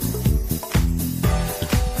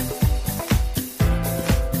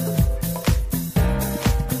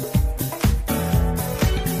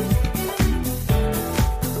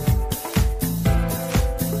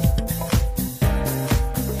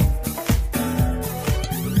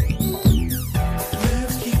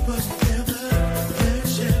 Let's keep us together.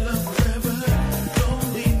 Let's share love forever. Don't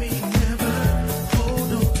leave me never.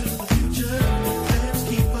 Hold on to the future. Let's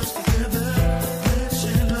keep us together. Let's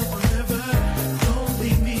share love forever. Don't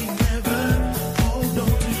leave me never. Hold on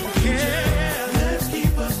to the future. Let's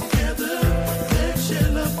keep us together. Let's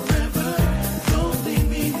share love forever. Don't leave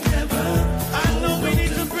me never. I know we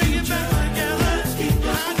need to bring it back together. Let's keep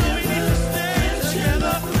us together. I know we need to stay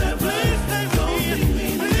together. Please stay with me.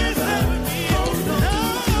 Please stay with me. Hold on to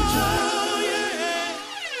the future.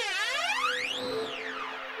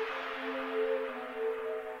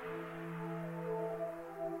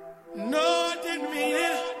 No, I didn't mean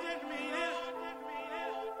it.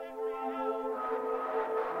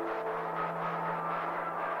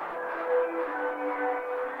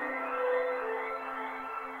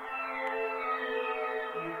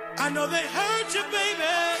 I know they hurt you, baby.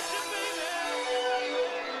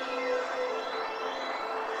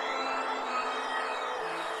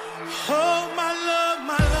 Oh, my love,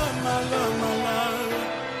 my love, my love, my love.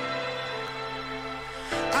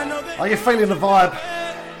 I know they Are you feeling the vibe?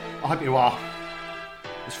 I hope you are.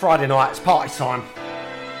 It's Friday night, it's party time.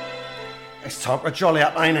 It's time for a jolly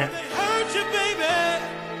up, ain't it?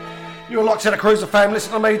 You're locked in a Cruiser fam.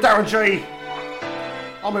 Listen to me, Darren G.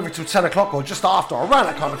 I'm moving till 10 o'clock or just after, around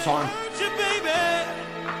that kind of time.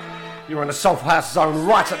 You're in the Soulful House zone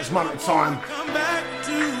right at this moment in time. Come back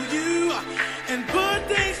to you and put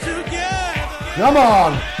things together. Come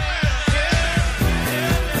on.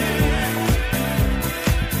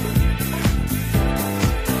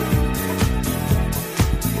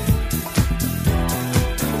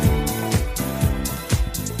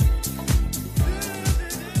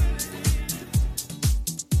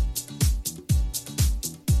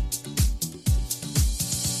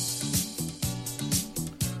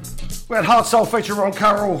 We had Hard Soul featuring Ron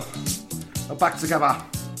Carroll. We're back together.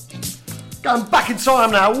 Going back in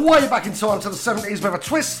time now, way back in time to the 70s with a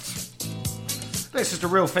twist. This is the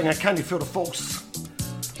real thing, and Can You Feel the Force?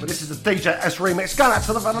 But this is the DJ S remix. Going out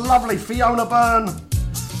to the lovely Fiona Byrne.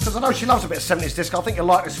 Because I know she loves a bit of 70s disco. I think you'll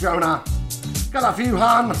like this, Fiona. Going out for you,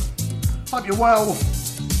 hun. Hope you're well.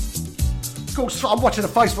 Of course, I'm watching the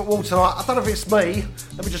Facebook wall tonight. I don't know if it's me.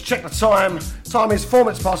 Let me just check the time. Time is 4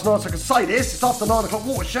 minutes past 9, so I can say this. It's after 9 o'clock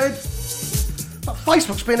watershed. But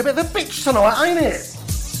Facebook's been a bit of a bitch tonight, ain't it?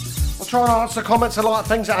 I'll try and answer comments and like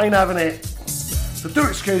things that ain't having it. So do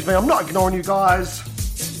excuse me, I'm not ignoring you guys.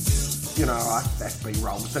 You know, FB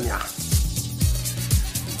rolls, don't ya?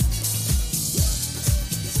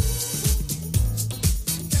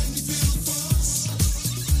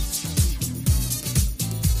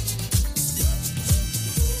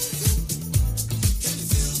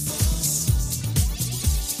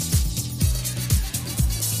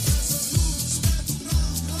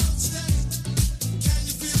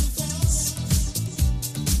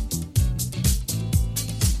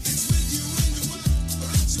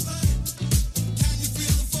 Can you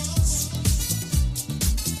feel the force?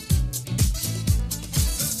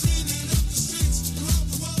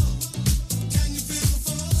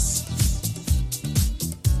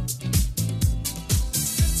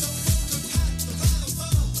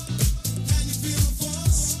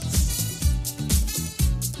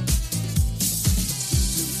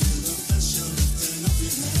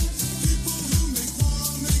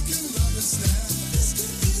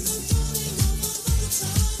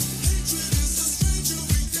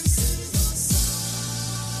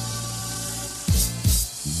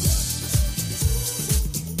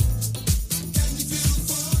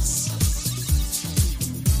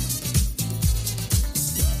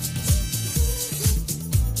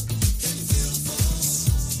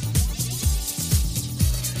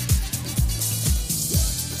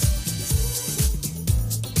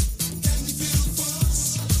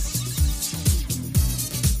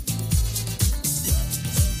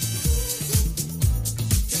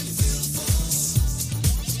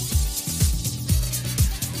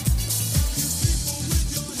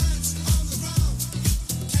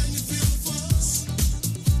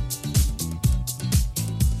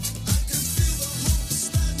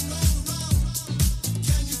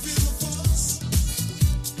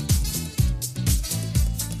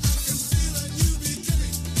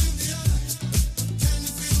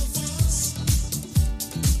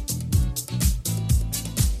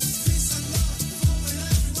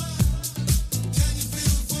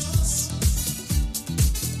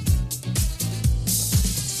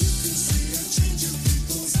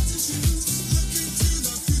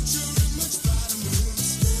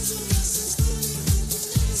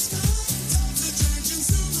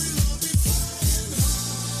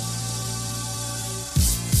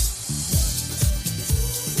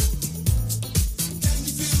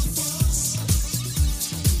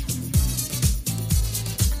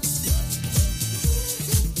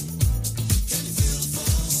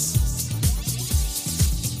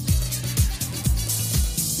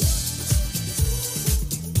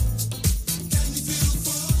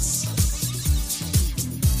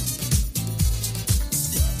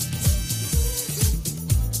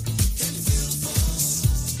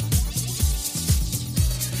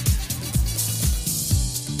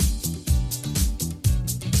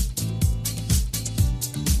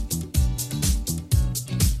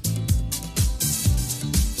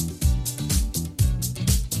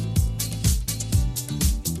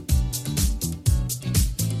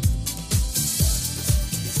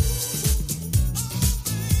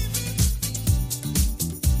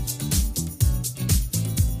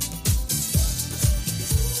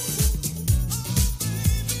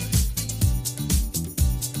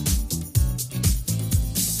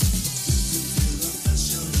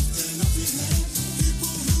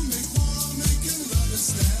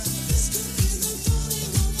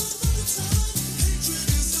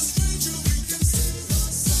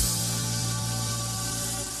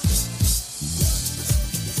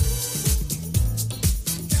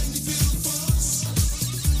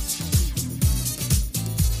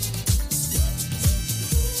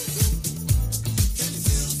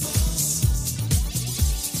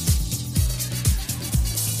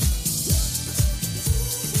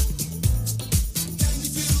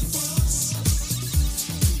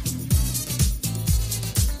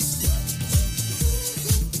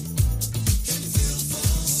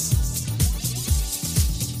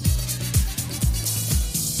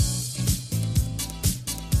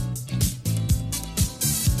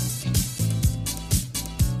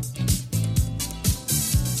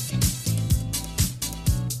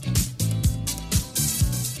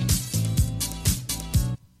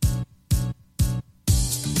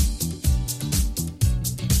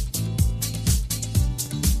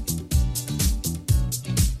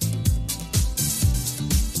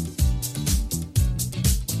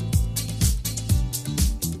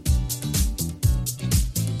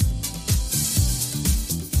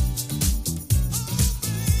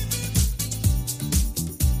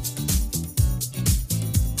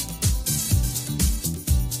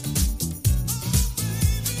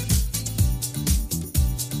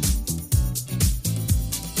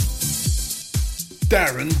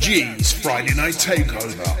 Darren G's Friday Night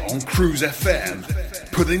Takeover on Cruise FM,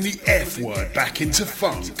 putting the F word back into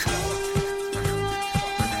funk.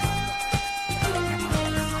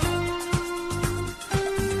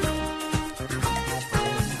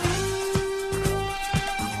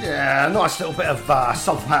 Yeah, nice little bit of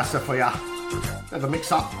soft pasta for you. Bit of a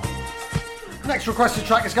mix up. Next requested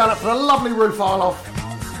track is going up for the lovely Ruth Arloff.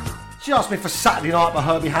 She asked me for Saturday Night by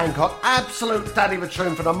Herbie Hancock. Absolute daddy of a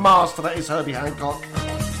tune for the master that is Herbie Hancock.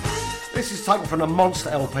 This is taken from the Monster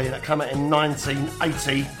LP that came out in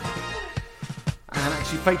 1980 and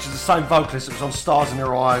actually features the same vocalist that was on Stars in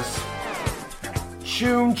Their Eyes.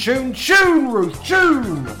 Tune, tune, tune, Ruth,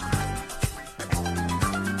 tune!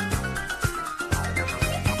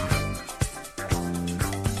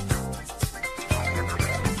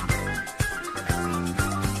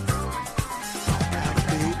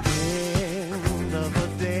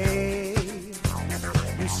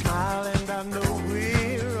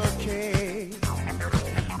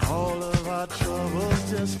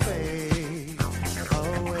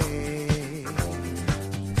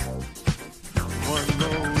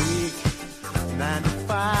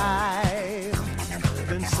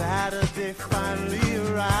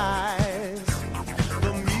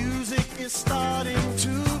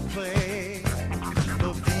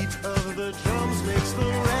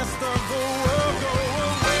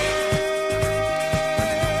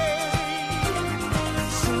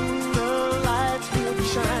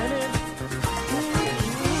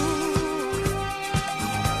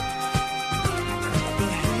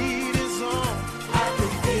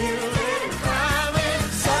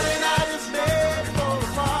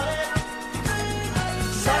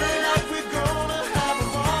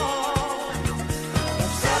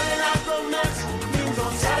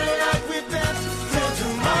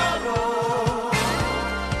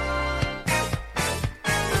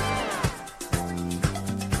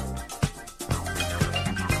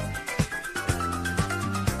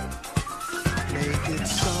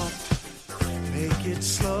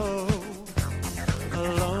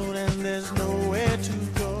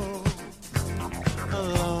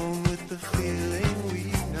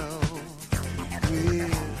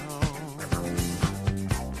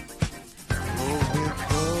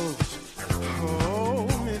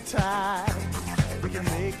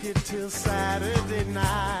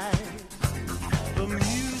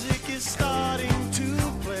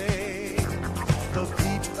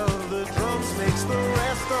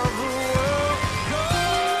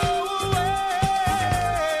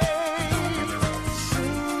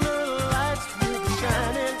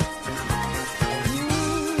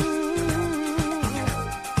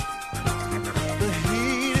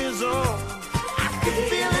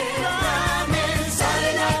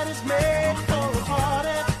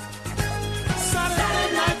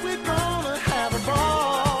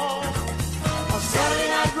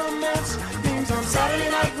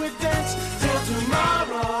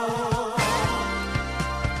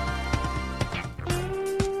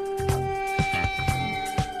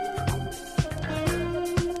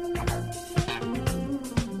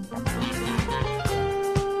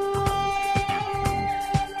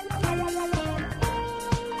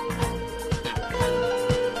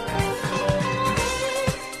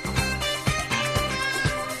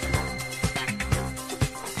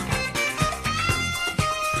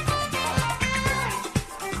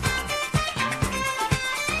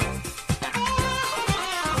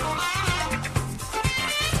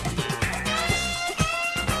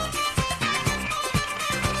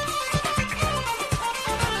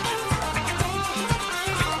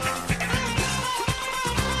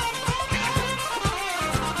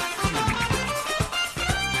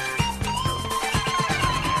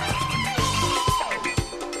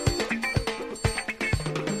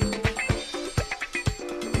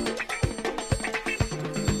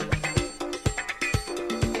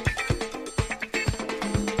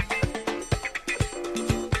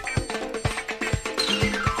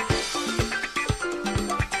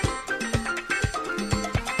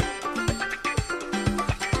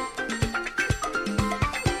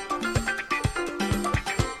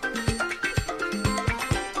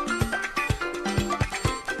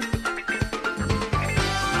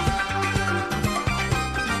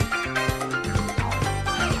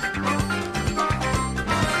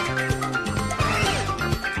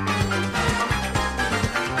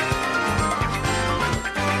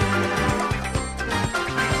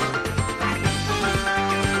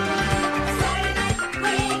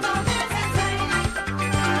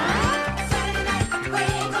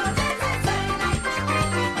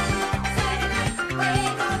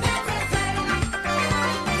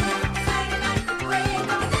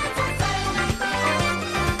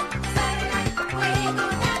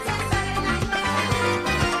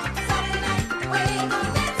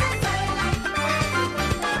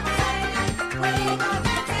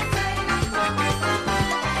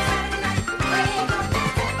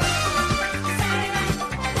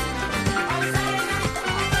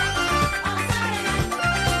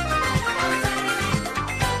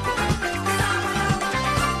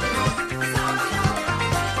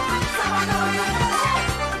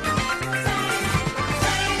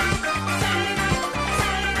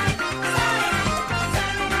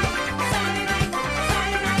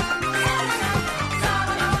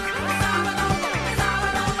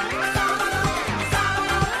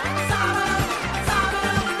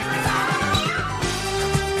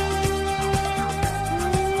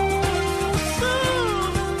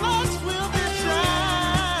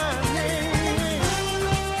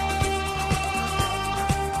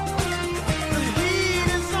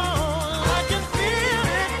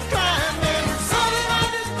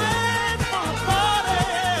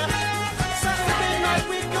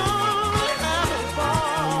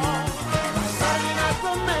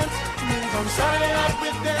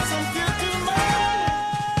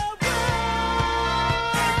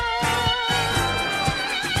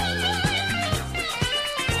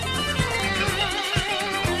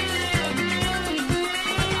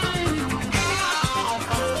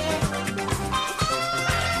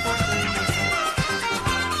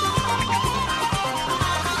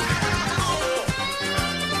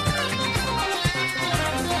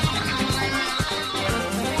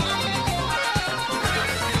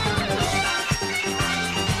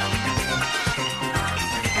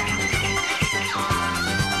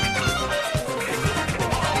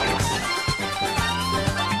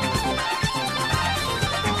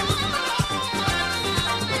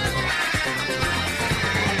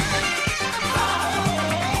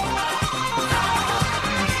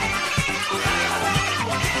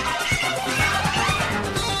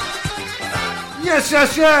 Yes,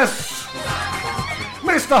 yes, yes.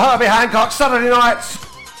 Mr. Herbie Hancock, Saturday nights.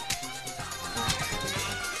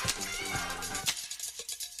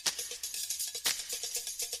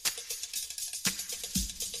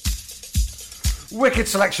 Wicked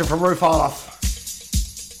selection from Ruth Arloff.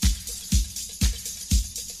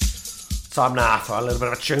 Time now for a little bit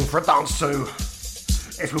of a tune for a dance to.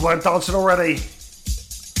 If we weren't dancing already.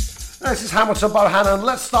 This is Hamilton Bohannon.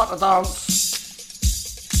 Let's start the dance.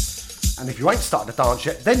 And if you ain't started to dance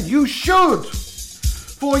yet, then you should.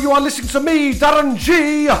 For you are listening to me, Darren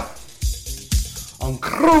G, on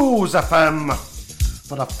Cruise FM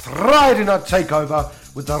for the Friday night takeover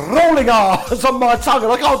with the rolling R's on my tongue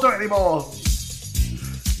and I can't do it anymore.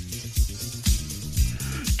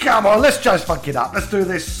 Come on, let's just funk it up. Let's do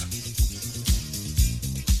this.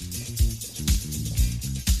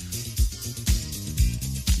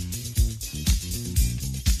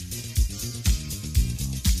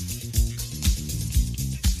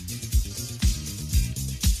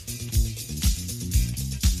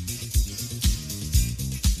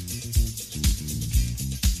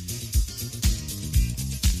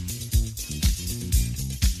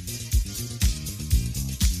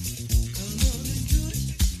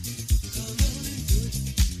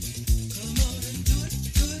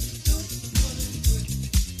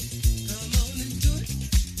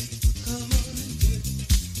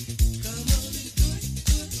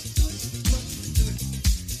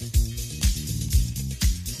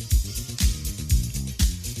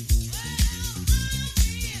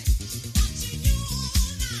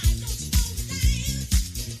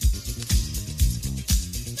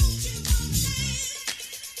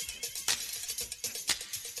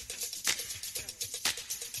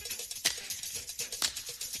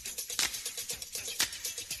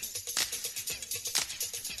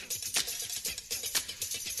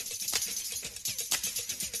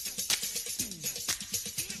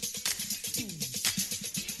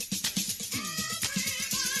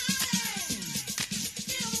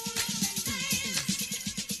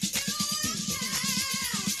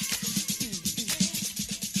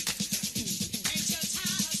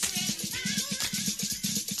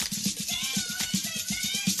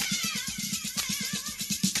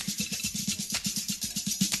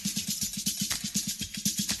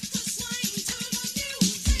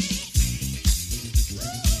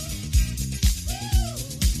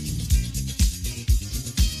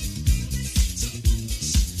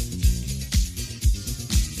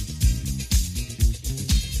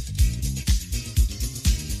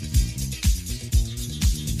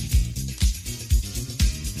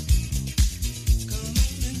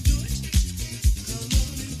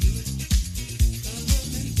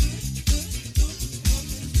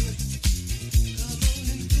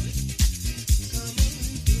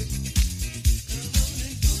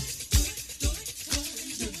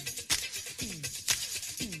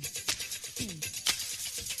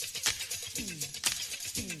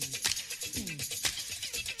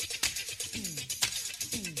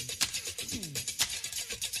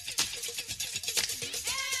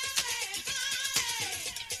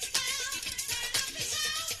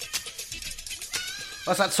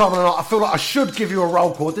 That's that time of the night. I feel like I should give you a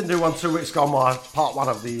roll call. I didn't do one 2 weeks ago on my part one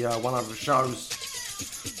of the shows.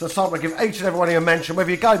 So it's time to give each and everybody a mention.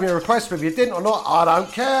 Whether you gave me a request, whether you didn't or not, I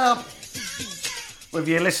don't care. Whether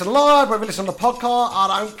you listen live, whether you listen to the podcast,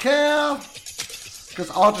 I don't care. Because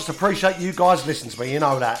I just appreciate you guys listening to me, you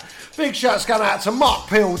know that. Big shouts going out to Mark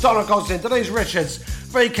Peel, Donna Gosling, Denise Richards,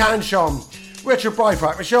 V. Canshon, Richard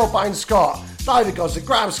Braithwaite, Michelle Bain Scott, David Gosling,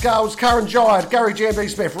 Graham Scales, Karen Giard, Gary GMB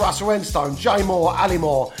Smith, Russell Enstone, Jay Moore, Ali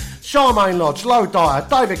Moore, Charmaine Lodge, Low Dyer,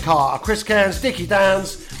 David Carter, Chris Cairns, Dickie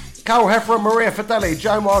Downs, Carol Heffer, Maria Fideli,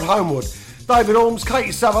 Joan Wild Homewood, David Orms,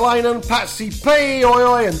 Katie Savalainen, Patsy P, Oi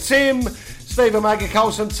Oi and Tim, Stephen Maggie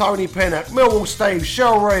Colson, Tony Pinnock, Millwall Steve,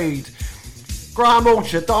 Cheryl Reid, Graham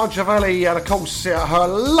Orchard, Don Chavelli, and of course her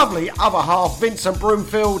lovely other half, Vincent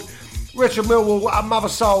Broomfield, Richard Millwall, Mother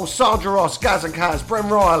Soul, Sandra Ross, Gaz and Kaz, Bren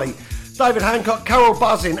Riley, David Hancock, Carol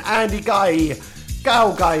Buzzin, Andy Gay,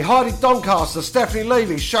 Gail Gay, Heidi Doncaster, Stephanie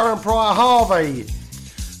Levy, Sharon Pryor Harvey,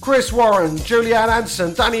 Chris Warren, Julianne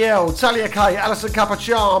Anson, Danielle, Talia Kay, Alison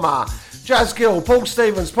Capachama, Jazz Gill, Paul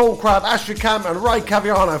Stevens, Paul Crabb, Astrid Campman, Ray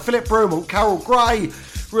Caviano, Philip Broomont, Carol Gray,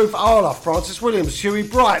 Ruth Arla, Francis Williams, Huey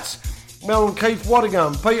Bright, Melon Keith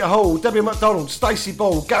Waddingham, Peter Hall, Debbie McDonald, Stacey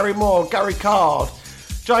Ball, Gary Moore, Gary Card,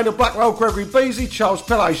 Jane Blackwell, Gregory Beasley, Charles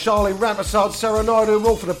Pillay, Charlene Rampassard, Sarah Naidu,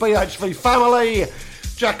 all for the BHV family,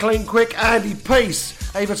 Jacqueline Quick, Andy Peace,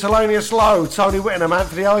 Eva Thelonious Lowe, Tony Whittingham,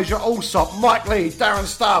 Anthony Ozier, Allsop, Mike Lee, Darren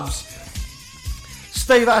Stubbs,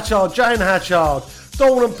 Steve Hatchard, Jane Hatchard,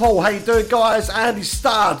 Dawn and Paul, how you doing, guys? Andy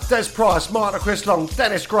Studd, Des Price, Martin Chris Long,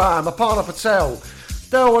 Dennis Graham, Aparna Patel,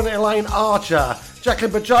 Daryl and Elaine Archer, Jacqueline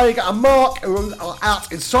Bajega and Mark, who are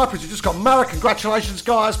out in Cyprus, who just got married. Congratulations,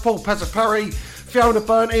 guys. Paul Perry, Fiona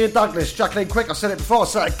Byrne, Ian Douglas, Jacqueline Quick, I said it before, I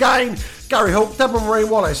said it again, Gary Hawke, Deborah Marie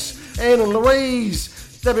Wallace, Ian and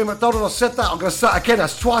Louise, Debbie McDonald, I said that, I'm going to say it again,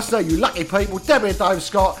 that's twice now, you lucky people, Debbie and Dave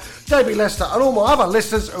Scott, Debbie Lester, and all my other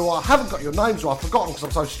listeners who I haven't got your names or I've forgotten because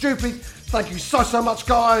I'm so stupid. Thank you so much,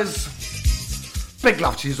 guys. Big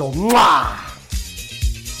love to you all. Mwah!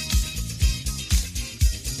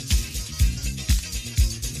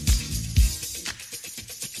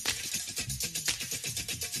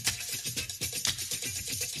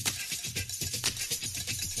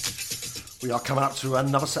 We are coming up to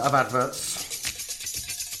another set of adverts.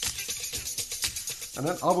 And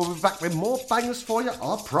then I will be back with more bangers for you,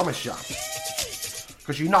 I promise you.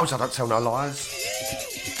 Because you know I don't tell no lies.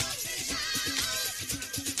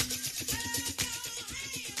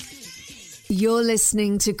 You're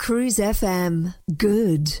listening to Cruise FM.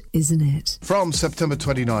 Good, isn't it? From September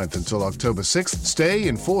 29th until October 6th, stay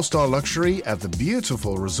in 4-star luxury at the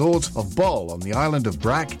beautiful resort of Bol on the island of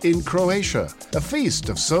Brac in Croatia. A feast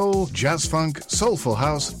of soul, jazz funk, soulful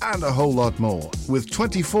house, and a whole lot more. With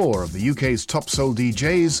 24 of the UK's top soul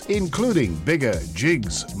DJs, including Bigger,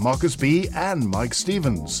 Jigs, Marcus B, and Mike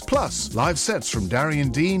Stevens. Plus, live sets from Darian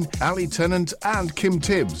Dean, Ali Tennant, and Kim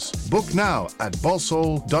Tibbs. Book now at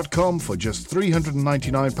bolsoul.com for just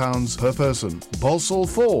 £399 per person. Bolsoul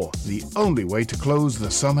 4, the only way to close the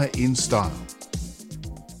summer in style.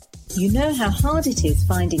 You know how hard it is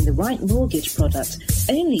finding the right mortgage product,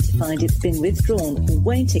 only to find it's been withdrawn or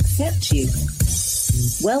won't accept you?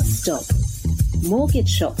 Well, stop.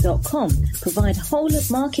 MortgageShop.com provide whole of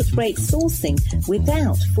market rate sourcing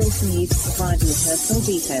without forcing you to provide your personal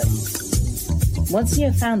details. Once you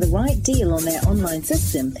have found the right deal on their online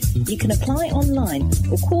system, you can apply online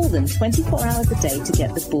or call them 24 hours a day to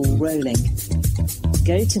get the ball rolling.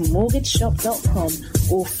 Go to mortgageshop.com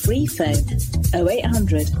or free phone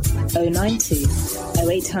 0800 092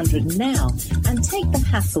 0800 now and take the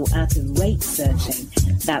hassle out of rate searching.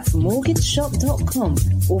 That's mortgageshop.com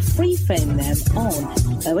or free phone them on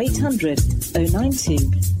 0800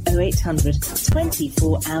 092 0800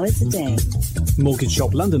 24 hours a day. Mortgage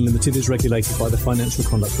Shop London Limited is regulated by the Financial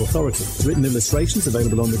Conduct Authority. Written illustrations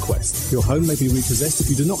available on request. Your home may be repossessed if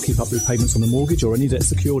you do not keep up repayments on the mortgage or any debt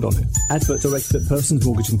secured on it. Advert directed at persons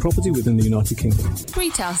mortgaging property within the United Kingdom.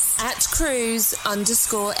 Tweet us at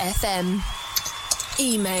cruise_FM.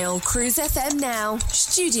 Email cruisefm now,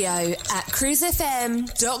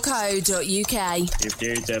 studio@cruisefm.co.uk. If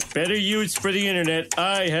there's a better use for the internet,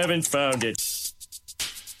 I haven't found it.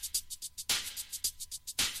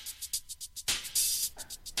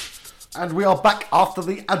 And we are back after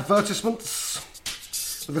the advertisements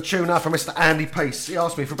with a tune now from Mr. Andy Peace. He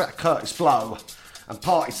asked me for a bit of Curtis Blow and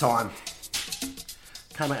Party Time.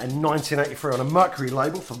 Came out in 1983 on a Mercury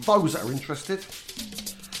label for those that are interested.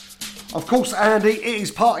 Of course, Andy, it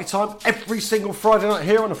is party time every single Friday night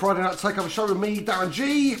here on the Friday Night Takeover show with me, Darren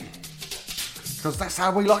G. Because that's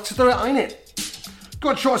how we like to do it, ain't it?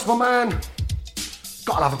 Good choice, my man.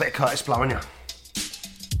 Gotta love a bit of Curtis Blow, ain't ya?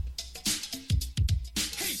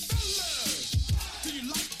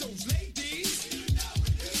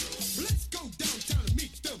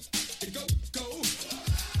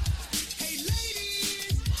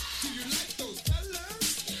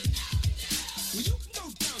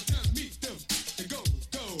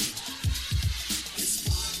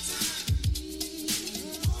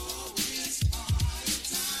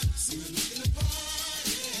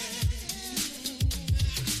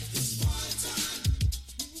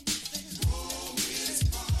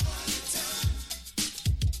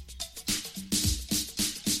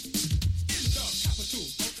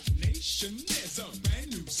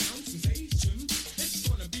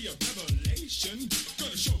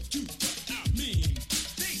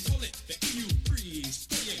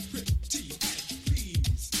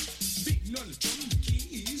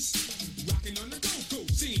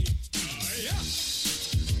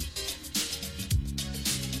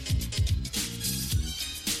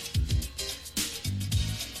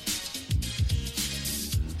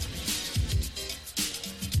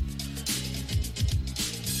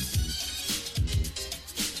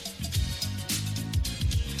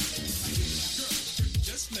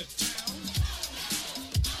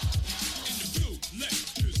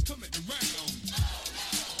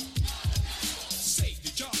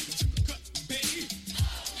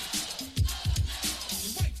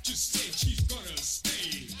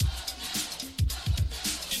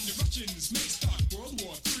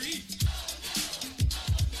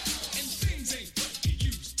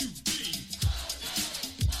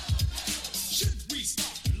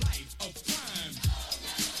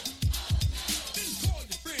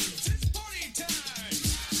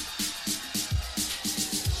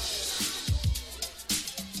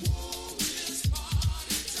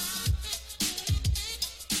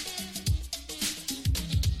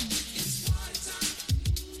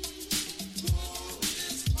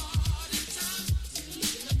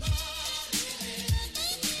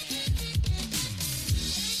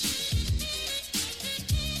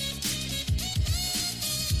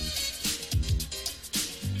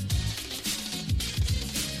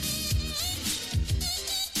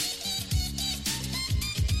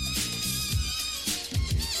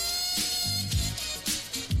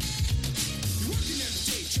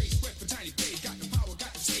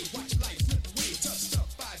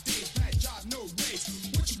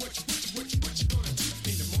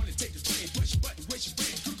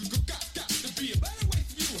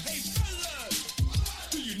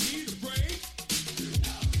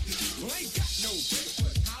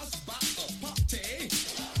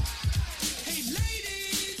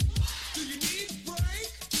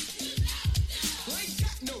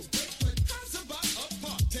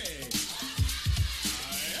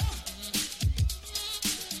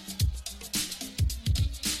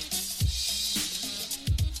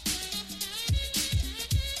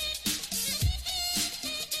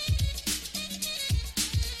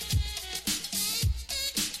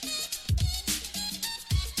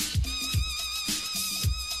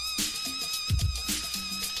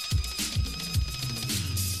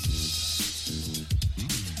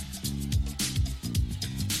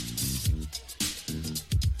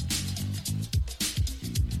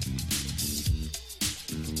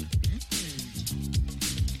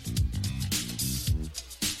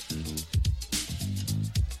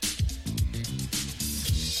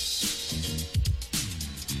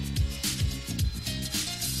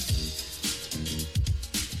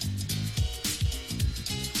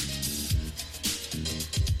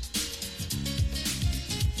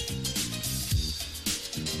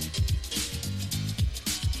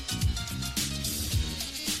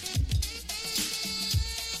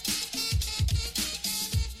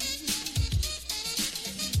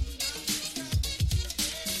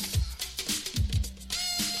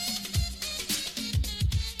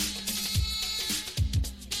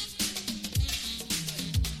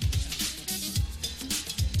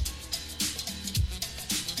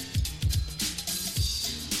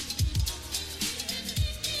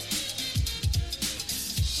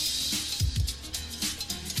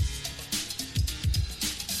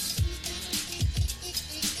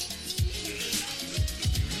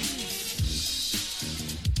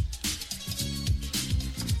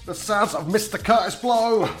 The sounds of Mr. Curtis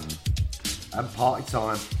Blow and Party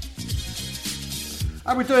Time.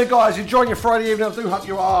 How we doing, guys? Enjoying your Friday evening? I do hope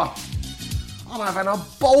you are. I'm having a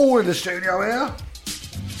ball in the studio here.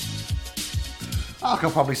 I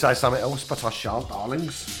could probably say something else, but I shan't,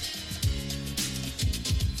 darlings.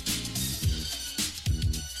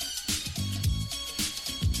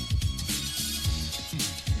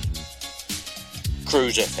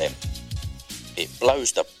 Cruise FM. It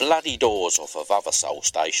blows the bloody doors off of other soul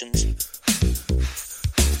stations.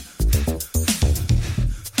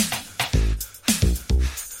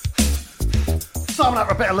 Summing up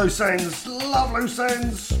a bit of loose ends. Love loose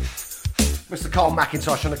ends. Mr. Carl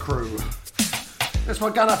McIntosh and the crew. This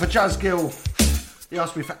one going out for Jazz Gill. He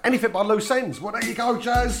asked me for anything but loose ends. Well, there you go,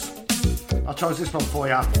 Jazz. I chose this one for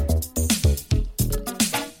you.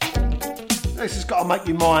 This has got to make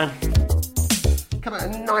you mine. Came out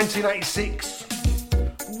in 1986.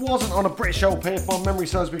 Wasn't on a British LP if my memory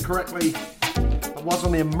serves me correctly. It was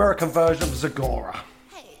on the American version of Zagora.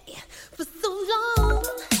 For so long,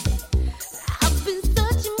 I've been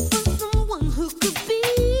searching for someone who could be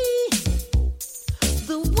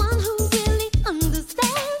the one who really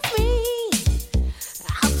understands me.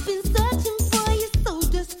 I've been searching for you so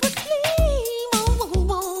desperately. Oh, oh,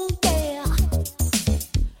 oh, yeah.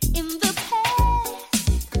 In the past,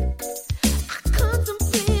 I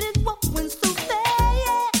contemplated what went so bad.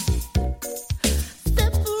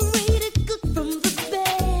 Separated good from the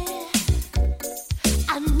bad.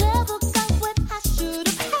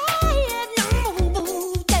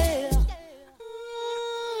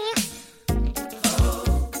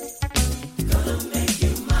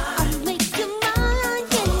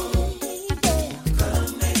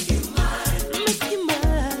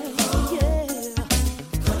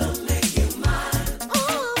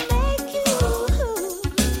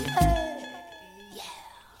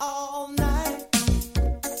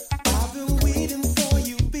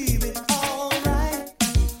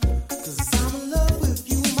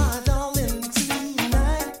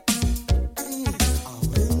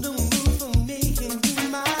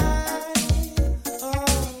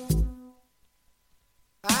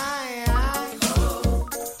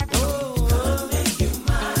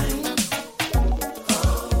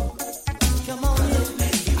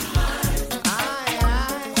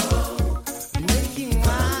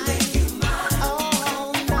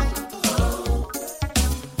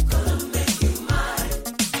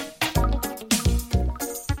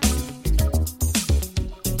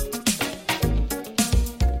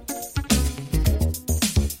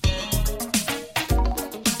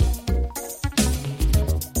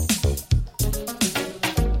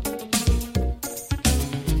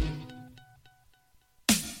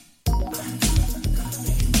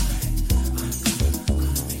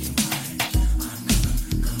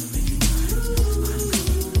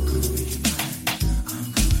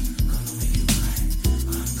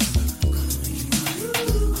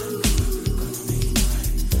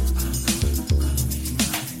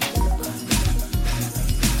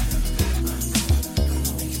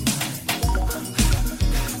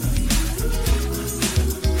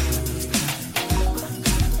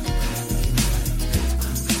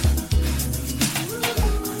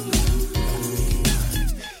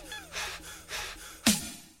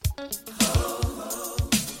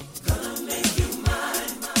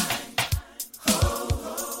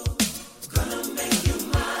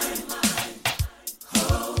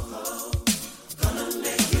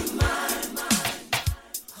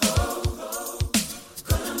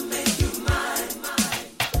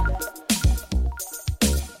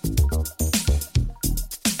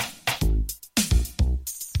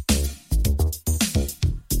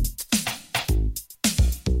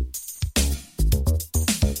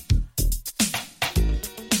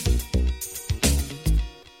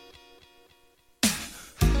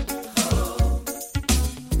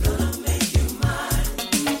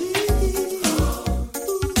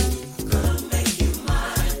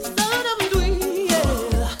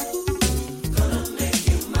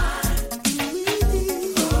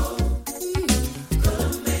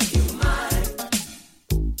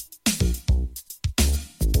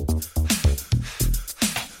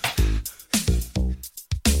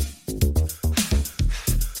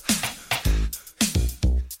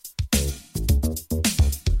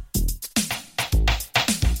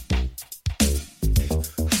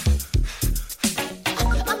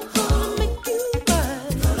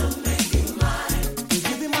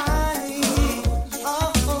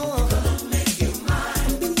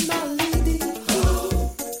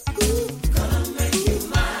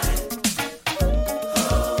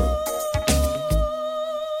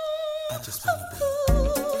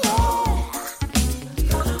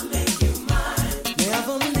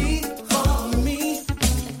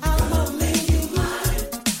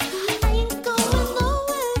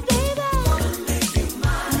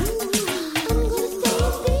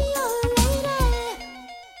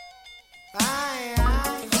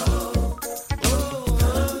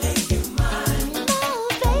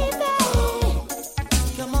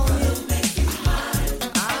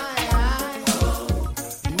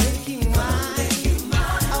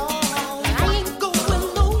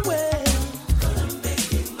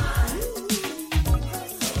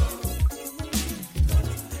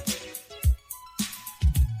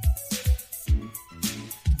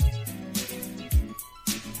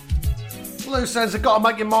 loose ends have got to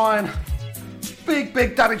make you mine.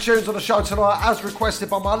 Big daddy tunes on the show tonight, as requested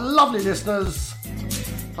by my lovely listeners.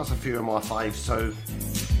 Plus a few of my faves too.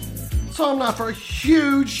 Time now for a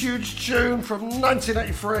huge tune from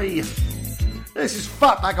 1983. This is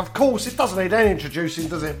Fatback, of course. It doesn't need any introducing,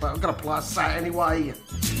 does it? But I'm going to play a set anyway.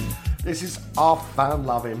 This is I Found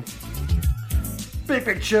Loving.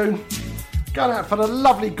 Big tune. Going out for the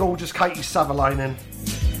lovely, gorgeous Katie Sutherland.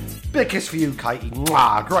 Big kiss for you, Katie.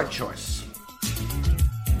 Mwah, great choice.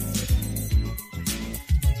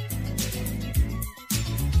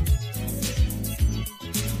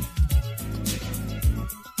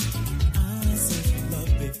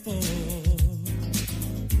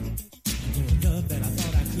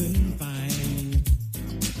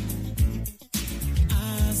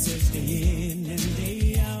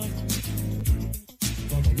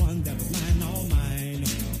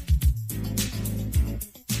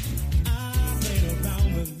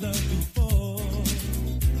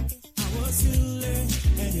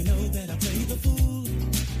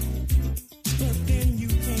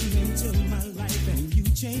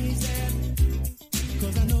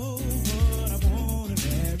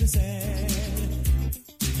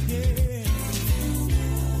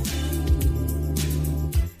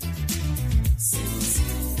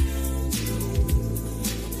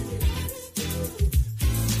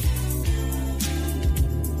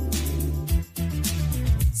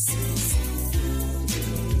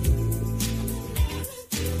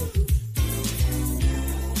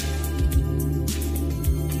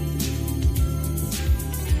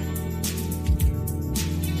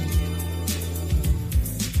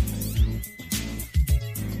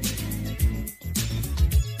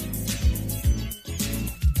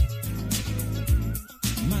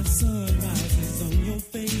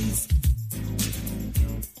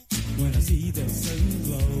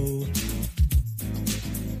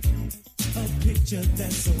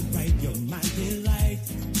 That's so bright, you're my delight,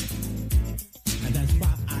 and that's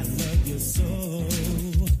why I love you so.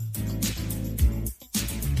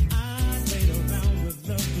 I played around with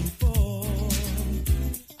love before.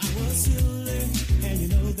 I was silly, and you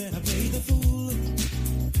know that I played the fool.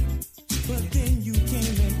 But then you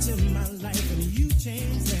came into my life and you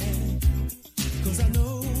changed that. 'Cause I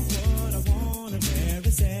know what I want and where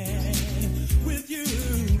it's at with you.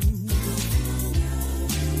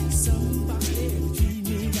 Somebody treat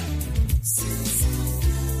me right.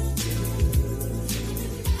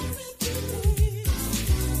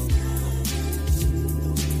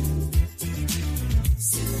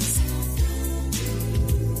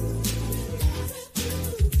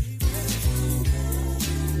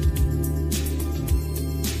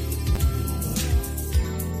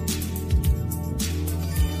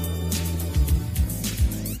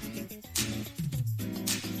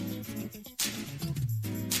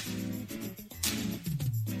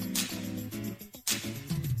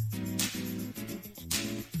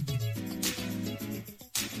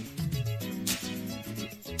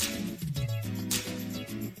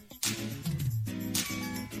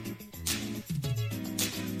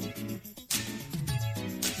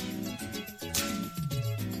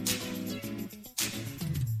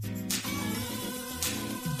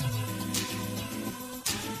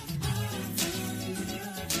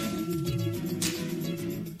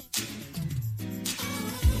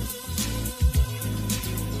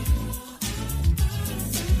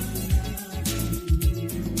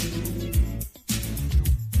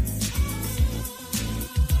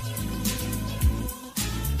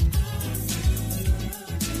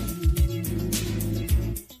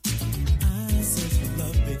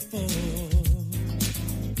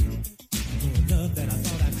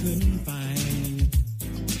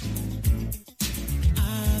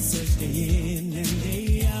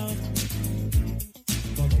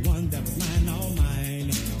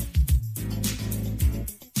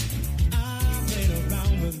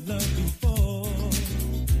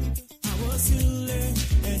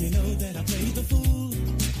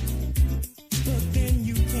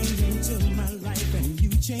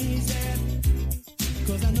 change that,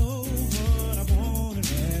 'cause I know what I want and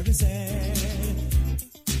where it's at.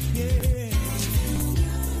 Yeah,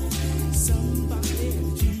 somebody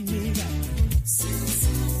treat me right.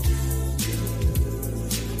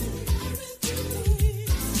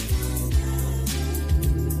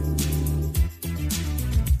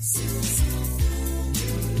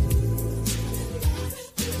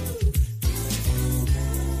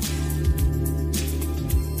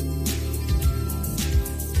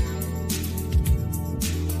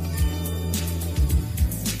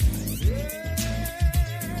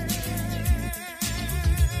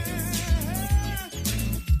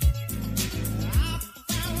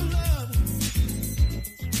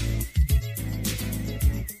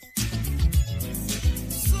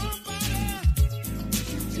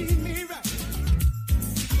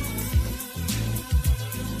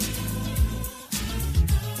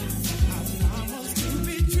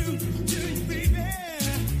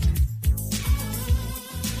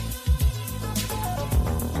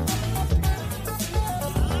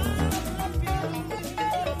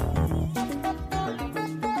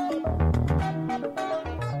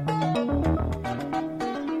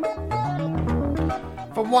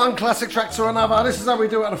 one classic track to another. This is how we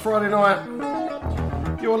do it on a Friday night.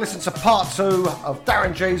 You're listening to part 2 of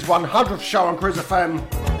Darren G's 100th show on Cruise FM.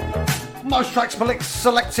 Most tracks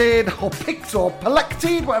selected, or picked, or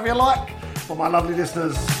collected, whatever you like, for my lovely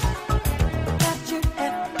listeners.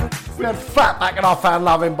 We had Fatback and I Found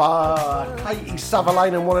Loving by Katie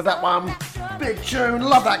Sutherland and wanted that one. Big tune,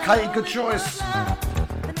 love that Katie, good choice.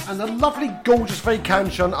 And the lovely, gorgeous V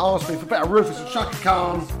Cantion asked me for a bit of Rufus and Chaka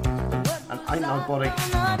Khan and Ain't Nobody.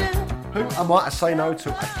 Who am I to say no to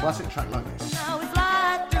a classic track like this?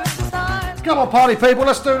 Come on, party people,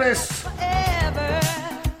 let's do this.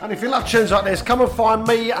 And if you love tunes like this, come and find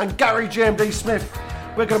me and Gary GMD Smith.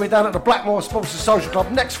 We're going to be down at the Blackmore Sports Social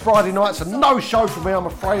Club next Friday night. So no show for me, I'm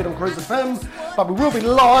afraid, on Cruise FM. But we will be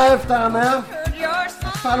live down there.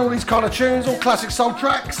 Playing all these kind of tunes, all classic soul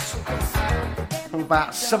tracks. From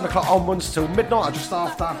about 7 o'clock onwards till midnight or just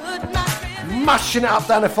after. Mashing it up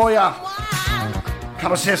down there for you.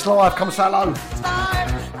 Come and see us live, come and say hello.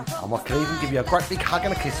 And I can even give you a great big hug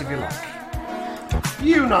and a kiss if you like.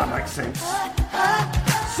 You know it makes sense.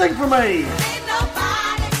 Sing for me.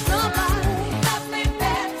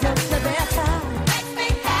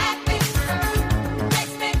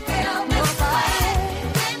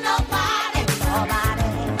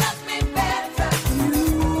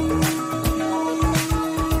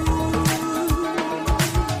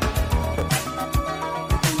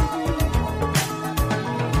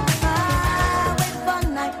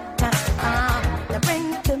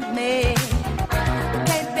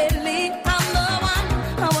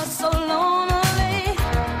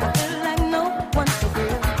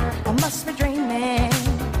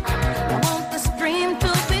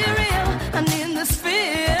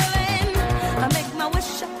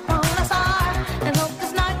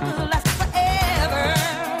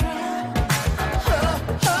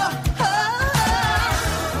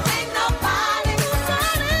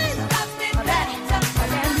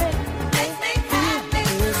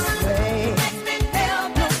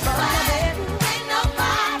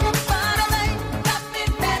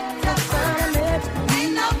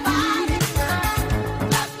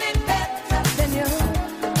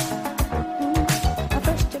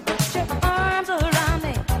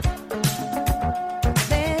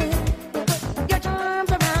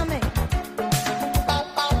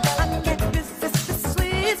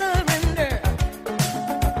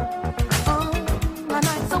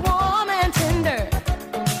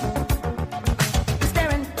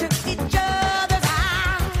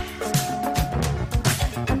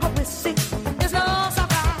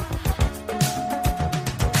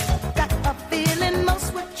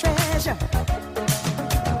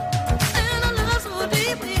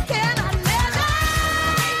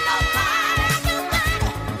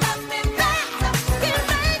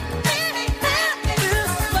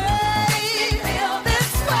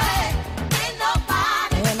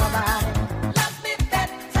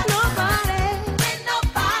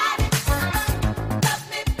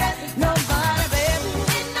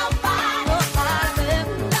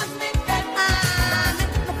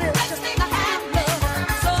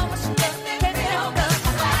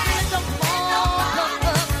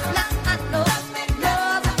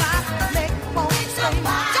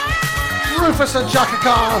 Rufus and Chaka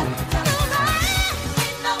Khan.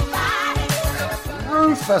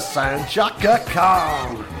 Rufus and Chaka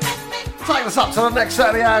Khan. Take us up to the next set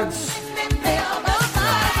of the ads.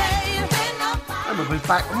 And we'll be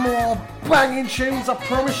back with more banging tunes, I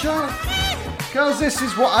promise you. Because this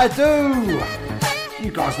is what I do.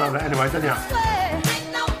 You guys know that anyway, don't you?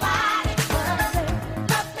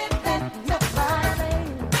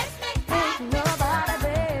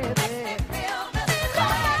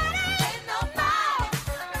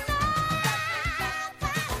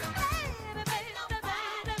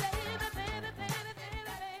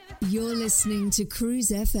 You're listening to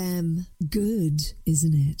Cruise FM. Good,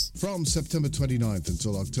 isn't it? From September 29th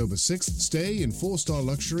until October 6th, stay in 4-star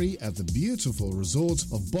luxury at the beautiful resort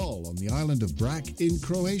of Bol on the island of Brac in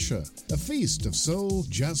Croatia. A feast of soul,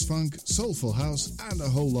 jazz funk, soulful house, and a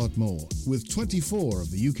whole lot more. With 24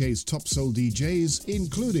 of the UK's top soul DJs,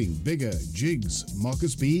 including Bigger, Jigs,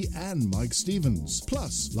 Marcus B, and Mike Stevens.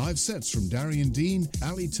 Plus, live sets from Darian Dean,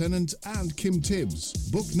 Ali Tennant, and Kim Tibbs.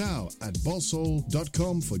 Book now at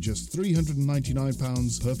bolsoul.com for just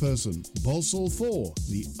 £399 per person. Bolsoul 4,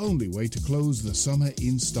 the only way to close the summer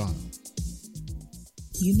in style.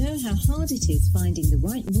 You know how hard it is finding the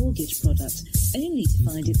right mortgage product, only to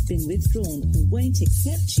find it's been withdrawn or won't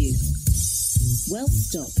accept you. Well,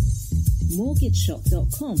 stop.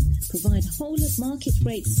 MortgageShop.com provide whole of market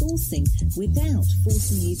rate sourcing without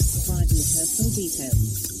forcing you to provide your personal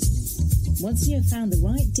details. Once you have found the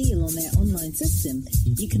right deal on their online system,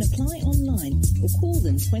 you can apply online or call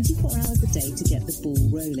them 24 hours a day to get the ball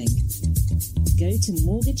rolling. Go to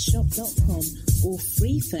mortgageshop.com or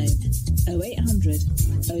free phone 0800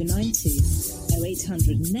 092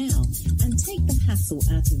 0800 now and take the hassle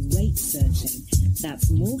out of rate searching. That's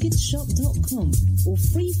mortgageshop.com or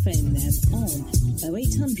free phone them on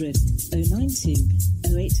 0800 092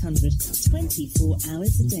 0800 24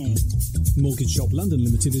 hours a day. Mortgage Shop London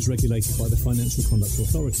Limited is regulated by the Financial Conduct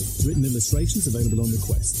Authority. Written illustrations available on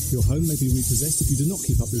request. Your home may be repossessed if you do not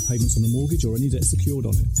keep up repayments on the mortgage or any debt secured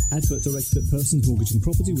on it. Advert directed at persons mortgaging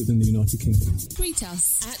property within the United Kingdom. Tweet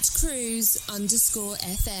us at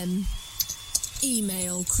cruise_FM.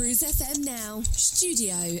 Email cruisefm now,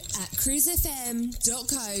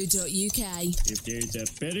 studio@cruisefm.co.uk. If there's a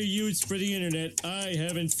better use for the internet, I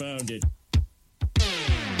haven't found it.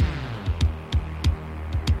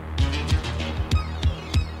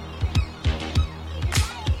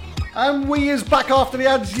 And we is back after the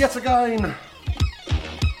ads yet again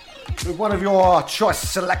with one of your choice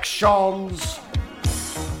selections.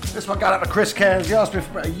 This one going out to Chris Cairns. He asked me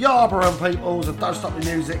for Yarborough and Peoples and Don't Stop the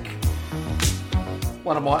Music.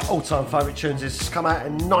 One of my all-time favourite tunes. It's come out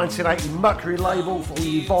in 1980 Mercury label for all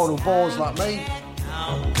you vinyl bores like me.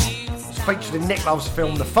 It's featured in Nick Love's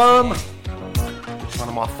film The Firm, which is one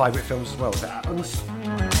of my favourite films as well, as it happens.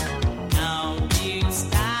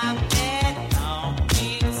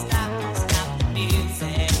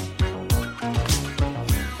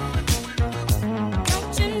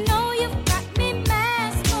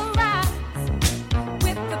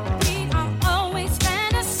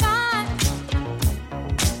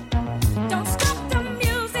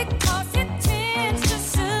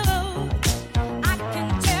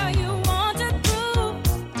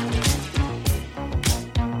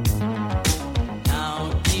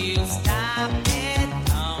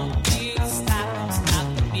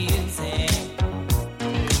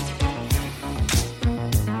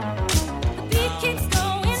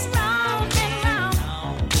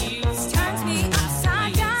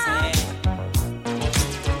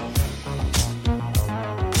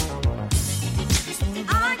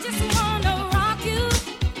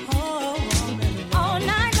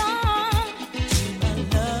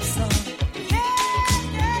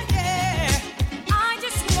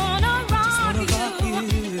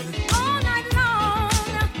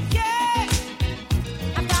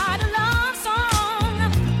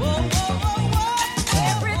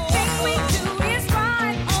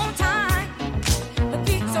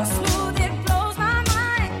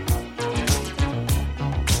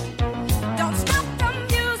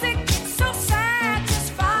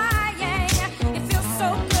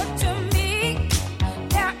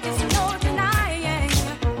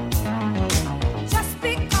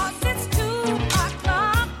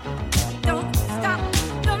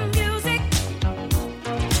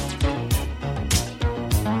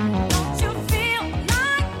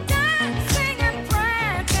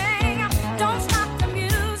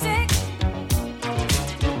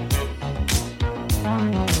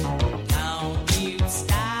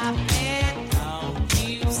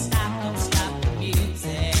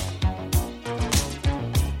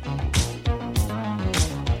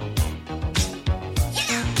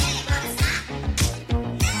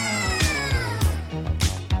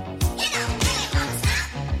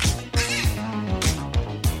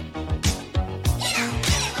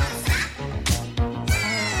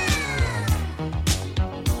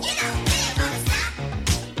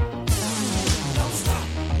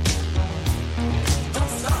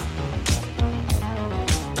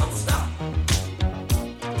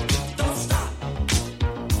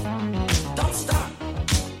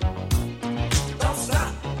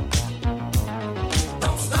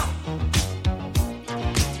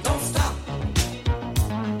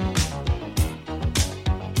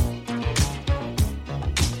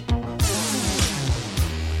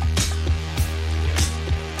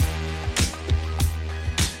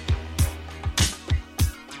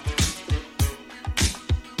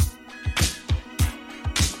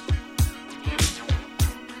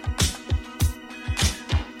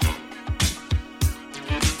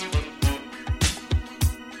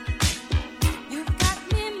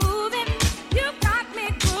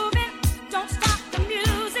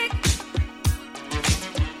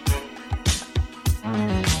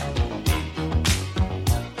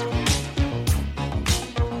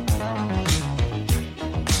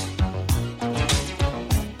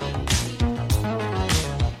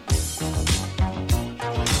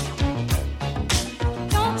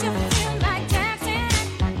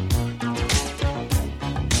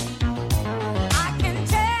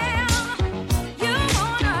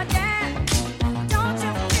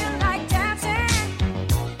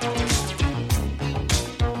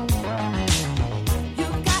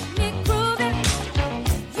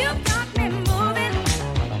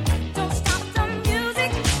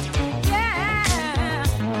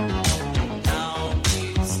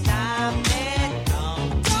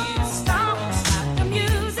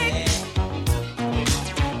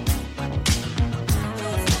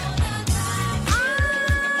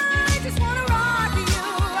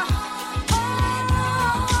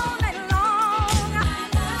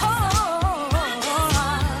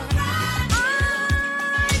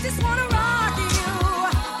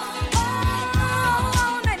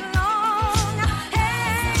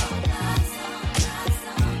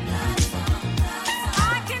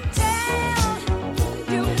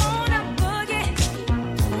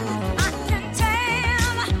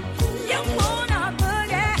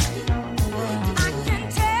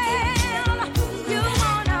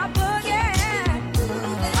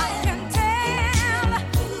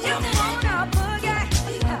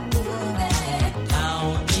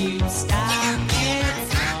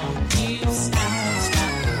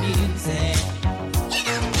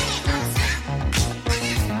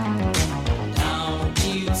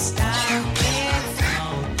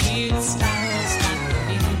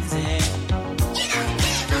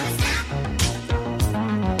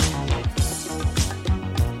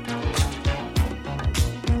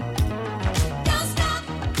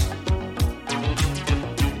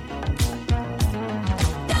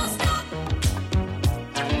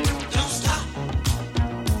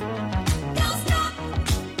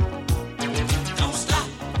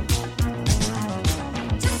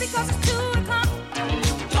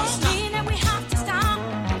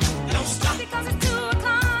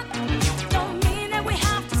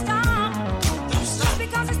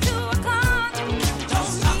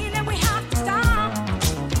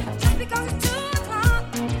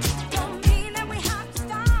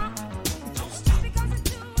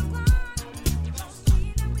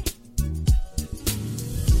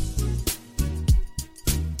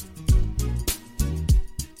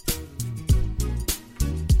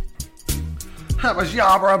 That was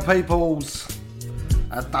Yarborough and Peoples.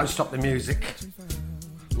 Don't Stop the Music.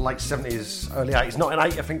 Late 70s, early 80s,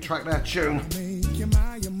 1980 I think track there, tune.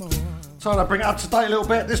 Trying to bring it up to date a little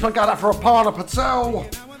bit. This one going out for Aparna Patel.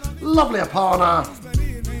 Lovely Aparna.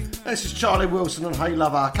 This is Charlie Wilson and Hey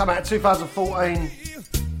Lover. Come out in 2014.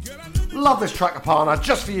 Love this track, Aparna.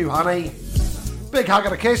 Just for you, honey. Big hug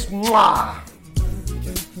and a kiss. Mwah.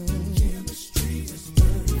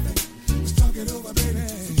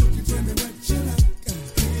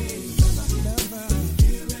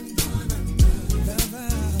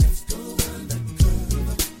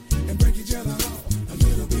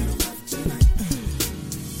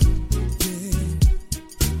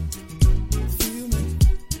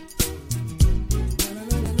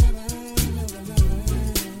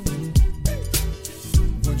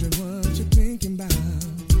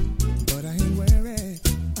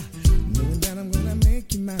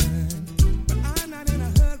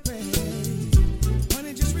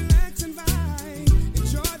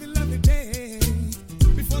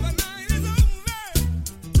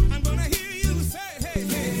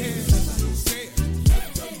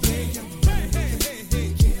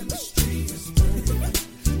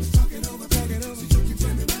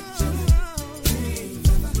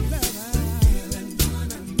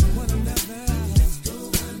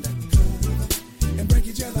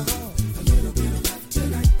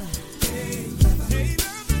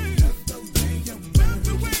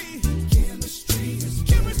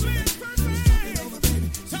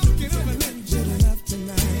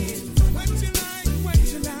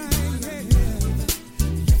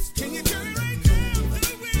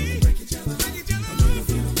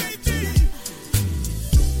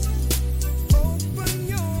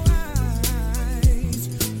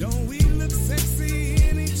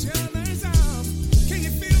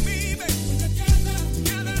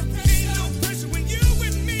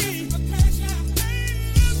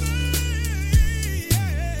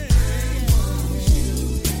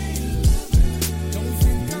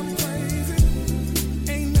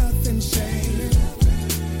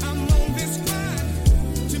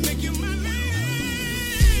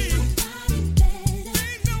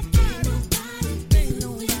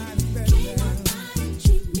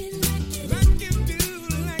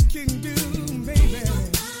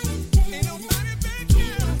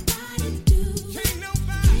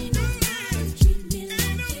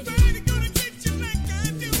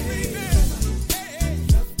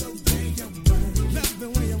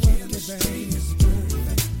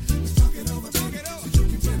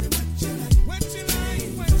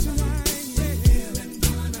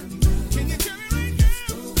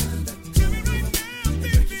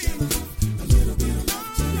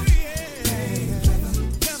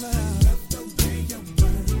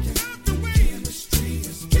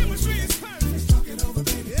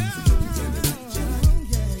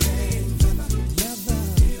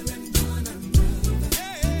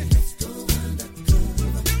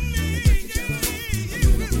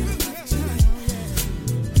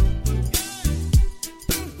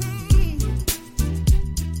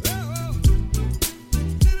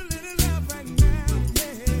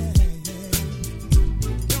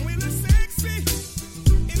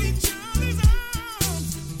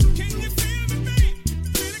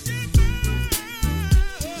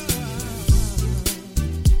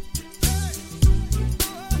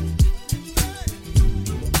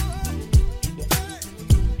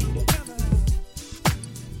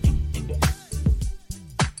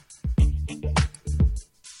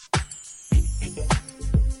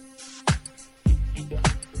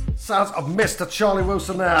 Sounds of Mr. Charlie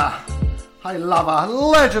Wilson there. Hey Lover,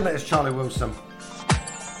 legend is Charlie Wilson.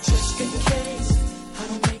 Just in case I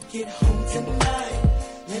don't make it home tonight,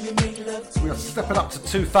 let me make love to We are stepping up to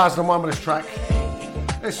 2001 with this track.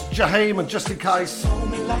 It's Jaheim and Just In Case.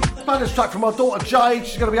 Playing this track from my daughter Jade.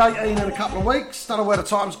 She's going to be 18 in a couple of weeks. Don't know where the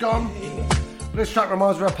time's gone. But this track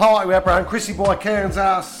reminds me of a party we had around Chrissy Boy Cairns'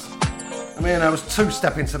 house. And me and her was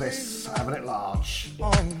two-step into this, having it large.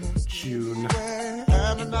 Tune.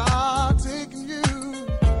 Haven't I taken you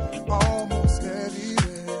almost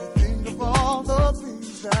anywhere? Think of all the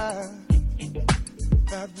things that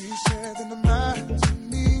we shared in the night. To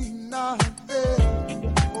me, not there.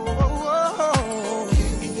 Oh,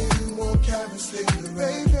 giving you more chemistry,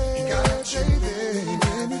 baby. Got you, baby.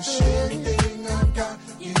 Anything I've got,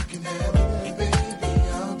 you can have it, baby.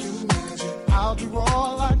 I'll do magic. I'll do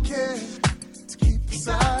all I can to keep you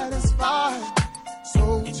satisfied.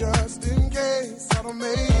 So just in case I don't make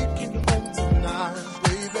it home tonight,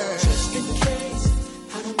 baby. Just in case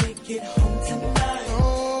I don't make it home tonight,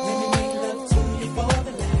 let me make love to you for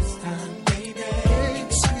the last time, baby.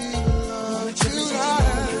 Make sweet love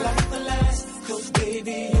tonight. Like the last, 'cause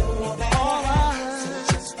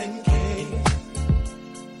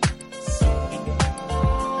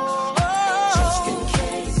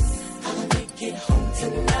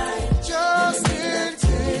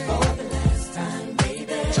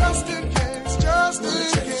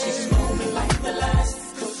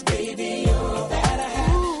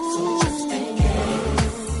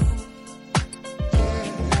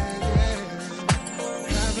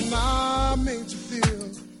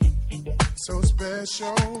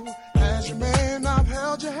special. As your man, I've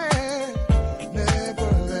held your hand,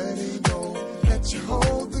 never letting go. Let you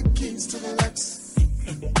hold the keys to the Lex.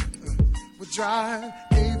 We're dry,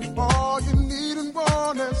 gave you all you need and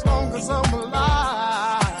want as long as I'm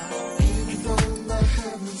alive. Even from the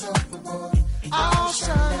heavens up above, I'll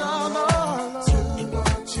shine on all love. To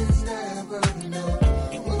what you never know.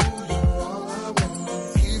 Oh, you're all I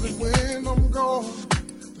want. Even when I'm gone,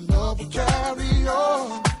 the love will carry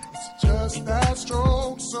on. It's just that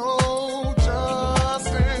strong, so just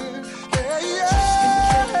in case.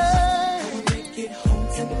 Make it home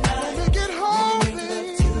tonight. Make it home. Make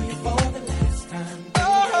love to you for the last time.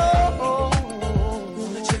 Oh,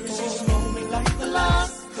 gonna cherish this moment like the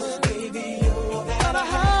last. 'Cause baby, you're all that I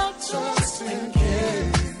have, just in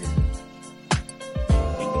case.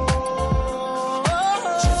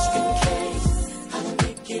 Just in case, I'll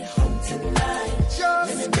make it home tonight.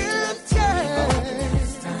 Just in case.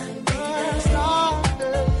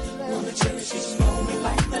 Wanna cherish this moment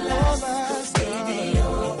like the last. 'Cause baby, you're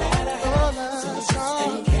all that I have, so just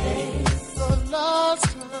in case. The last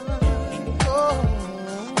time. Oh,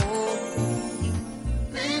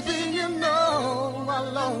 baby, you know I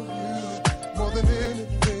love you more than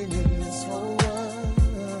anything in this whole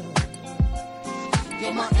world.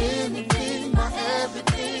 You're my anything, my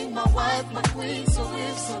everything, my wife, my queen. So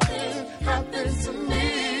if something happens to me,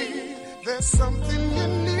 there's something you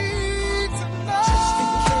need to know. Just in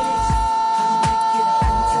case, I'll make it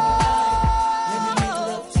home tonight. Let me make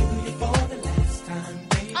love to you for the last time,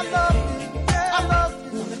 baby. I love you, yeah. I love you.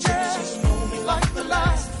 Wanna cherish this moment like the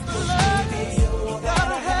last. Baby, you're all that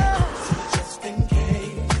I have, so just in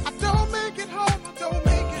case. I don't make it home, I don't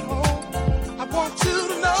make it home. I want you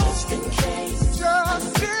to know. Just in case.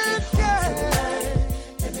 Just in case.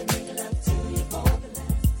 Let me make love to you for the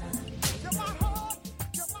last time. You're my heart,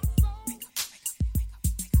 you're my soul.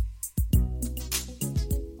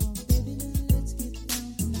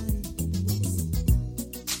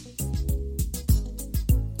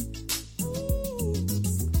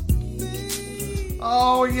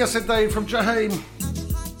 Oh, yes, indeed, from Jaheim.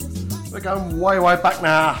 We're going way, way back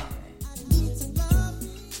now.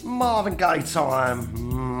 Marvin Gaye time.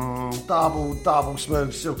 Double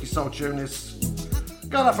smooth, silky soul tune this.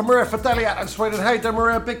 Going up for Maria Fidelia and Sweden. Hey there,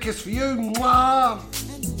 Maria, big kiss for you. Mwah.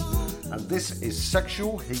 And this is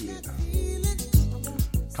Sexual Healing.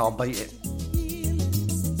 Can't beat it.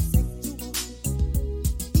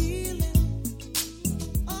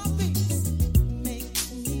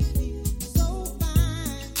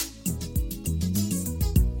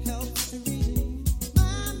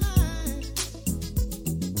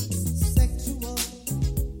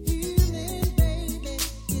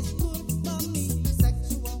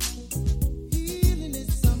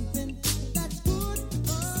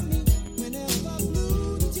 Whenever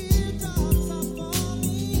blue teardrops are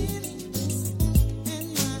falling,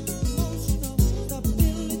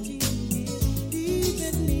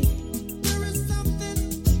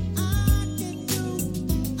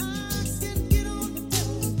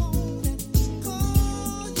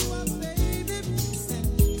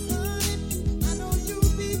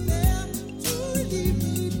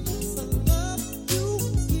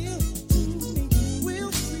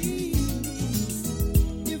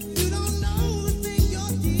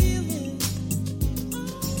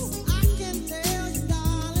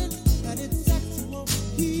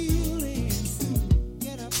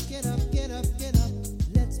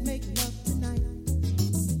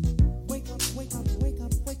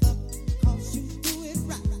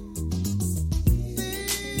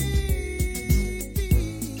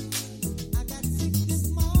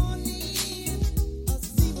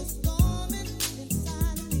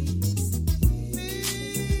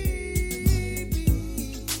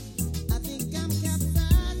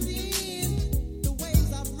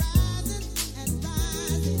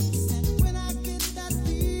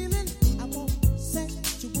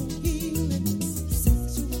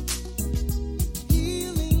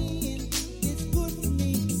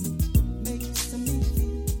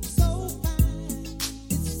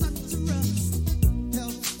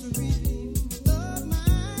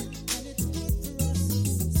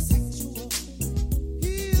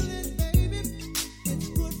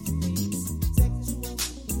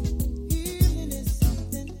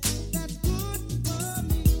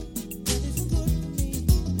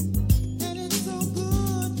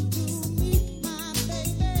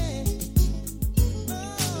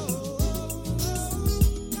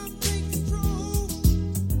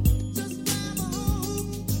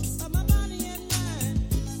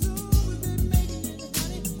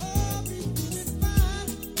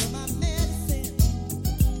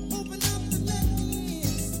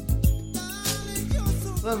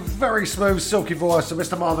 The very smooth, silky voice of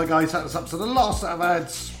Mr. Marvin Gaye takes us up to the last set of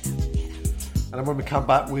ads. And then when we come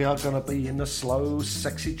back, we are going to be in the slow,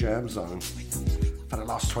 sexy jam zone for the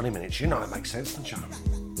last 20 minutes. You know it makes sense, don't you?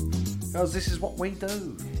 Because this is what we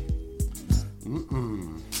do.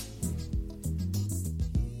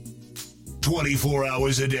 24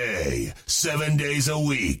 hours a day, 7 days a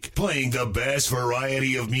week, playing the best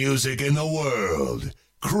variety of music in the world.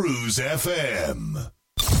 Cruise FM.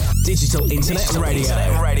 Digital Internet Radio.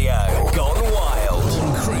 Gone wild.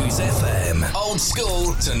 On Cruise FM. Old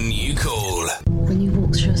school to new cool. When you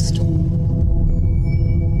walk through a storm,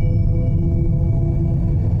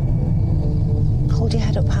 hold your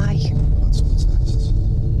head up high.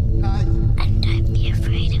 And don't be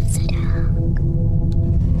afraid of the dark.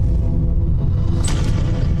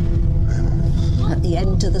 At the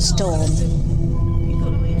end of the storm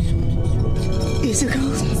is a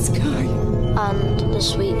golden sky. And the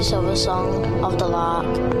sweet silver song of the lark.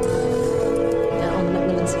 On the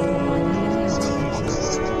Macmillan School line.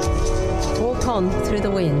 Walk on through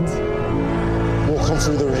the wind. Walk on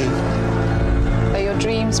through the rain. May your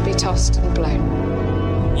dreams be tossed and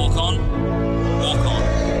blown. Walk on. Walk on.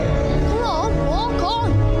 Come on, walk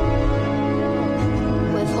on.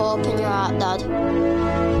 With hope in your heart, Dad.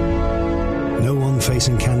 No one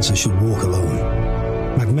facing cancer should walk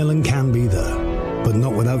alone. Macmillan can be there, but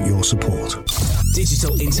not without your support.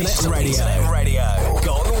 Digital Internet Radio.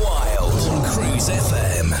 Gone wild. On Cruise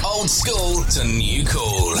FM. Old school to new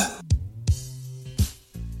cool.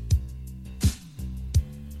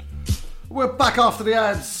 We're back after the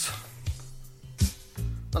ads.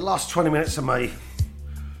 The last 20 minutes of me.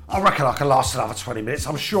 I reckon I can last another 20 minutes.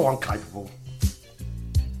 I'm sure I'm capable.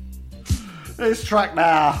 This track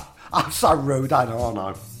now. I'm so rude, I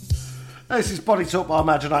know. This is Body Talk by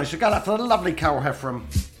Imagination. Going out to the lovely Carol Heffron.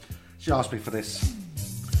 She asked me for this.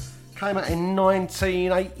 Came out in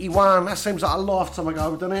 1981. That seems like a lifetime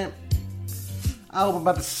ago, doesn't it? Album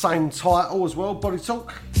had the same title as well, Body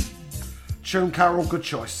Talk. Tune, Carol, good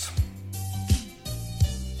choice.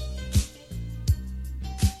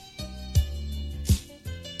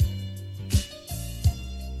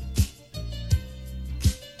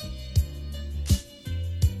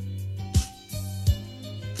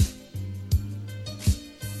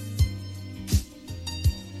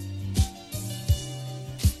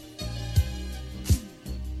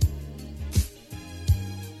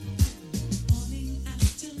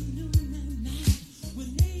 Afternoon and night, we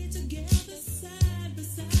lay together side by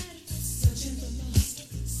side.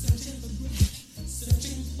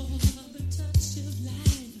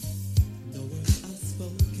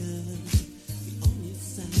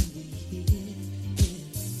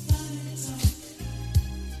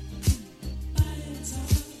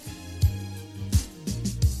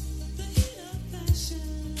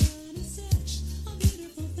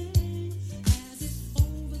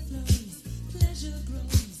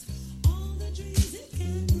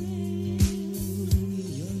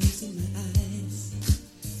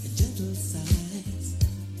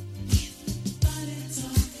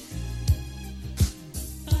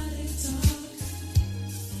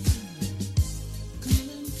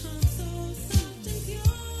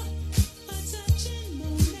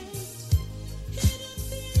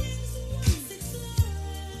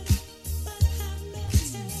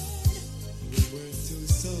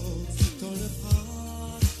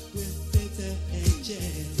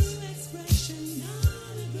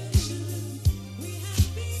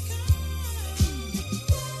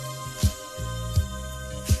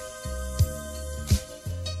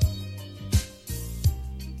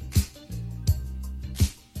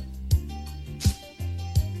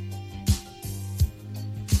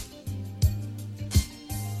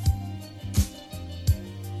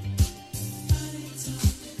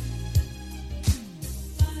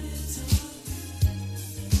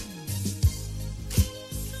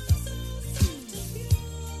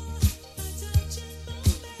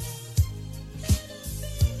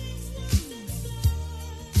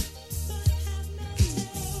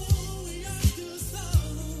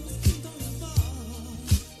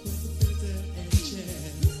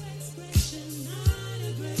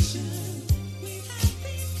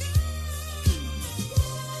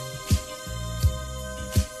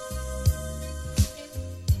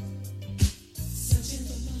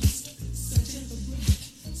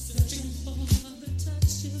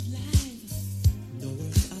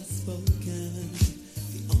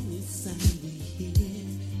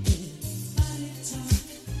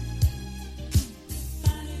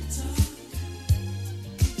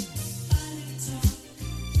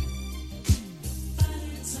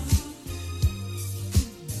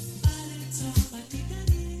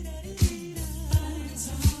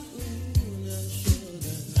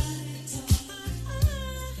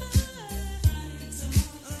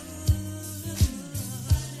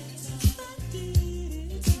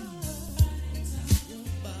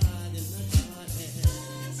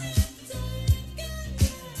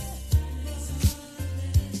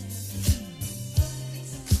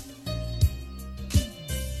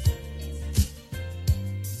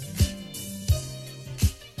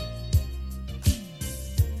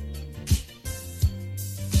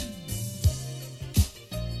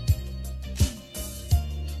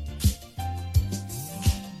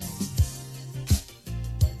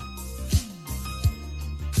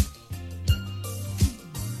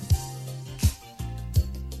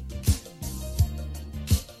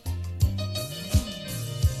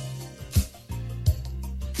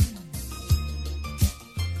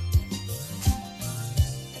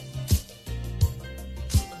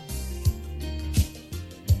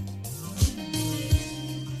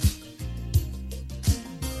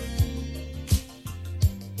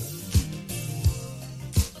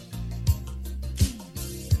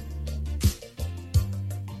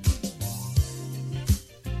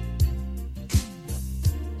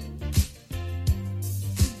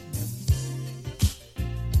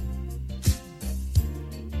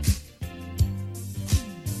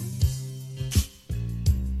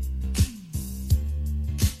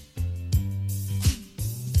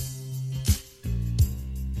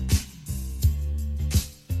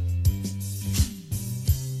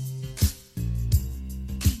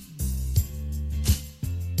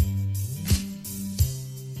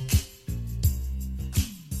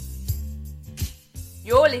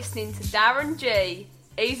 You're listening to Darren G.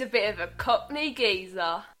 He's a bit of a Cockney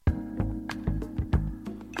geezer.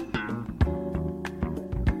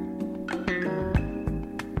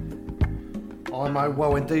 I may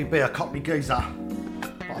well indeed be a Cockney geezer,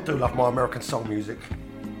 but I do love my American soul music.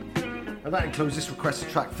 And that includes this requested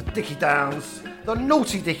track for Dickie Downs, the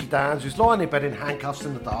naughty Dickie Downs, who's lying in bed in handcuffs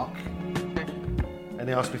in the dark. And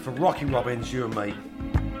he asked me for Rocky Robbins, You and Me.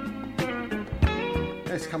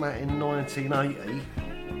 This came out in 1980,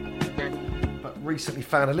 but recently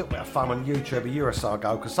found a little bit of fun on YouTube a year or so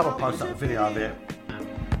ago because someone posted up a video of it.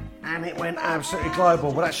 And it went absolutely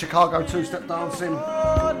global with that Chicago two-step dancing.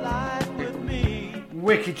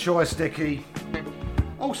 Wicked choice, Dickie.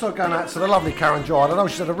 Also going out to the lovely Karen Dryde. I know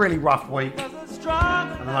she's had a really rough week. And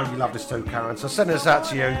I know you love this too, Karen. So sending this out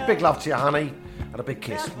to you. Big love to you, honey. And a big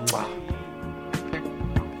kiss. Mwah.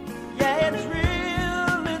 Yeah, it's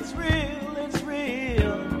real, it's real, it's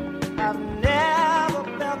real. I've never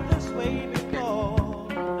felt this way before.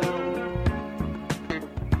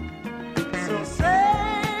 So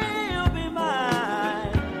say you'll be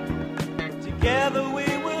mine. Together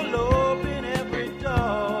we will open every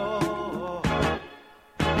door.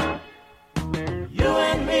 You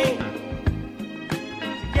and me,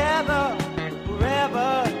 together forever.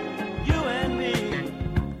 You and me,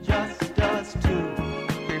 just us two.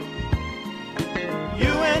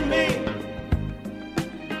 You and me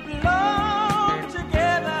belong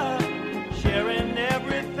together, sharing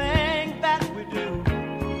everything that we do.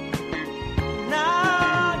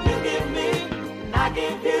 Now you give me, and I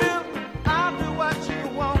give you. I'll do what you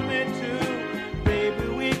want me to. Baby,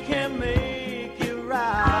 we can make it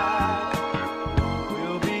right.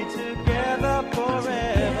 We'll be together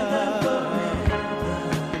forever.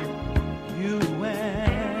 You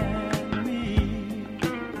and me.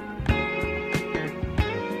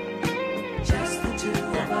 Just the two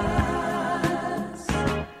of us.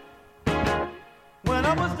 When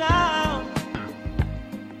I was down,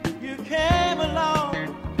 you came along,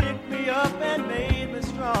 picked me up and made me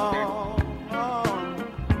strong.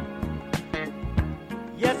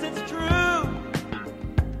 Yes, it's true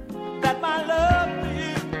that my love for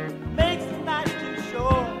you makes the night too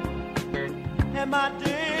short and my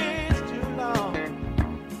days too long.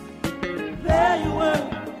 There you were,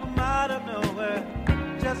 from out of nowhere,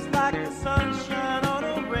 just like the sunshine on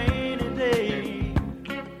a rainy day.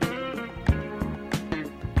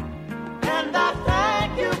 And I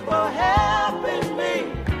thank you for helping me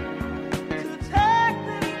to take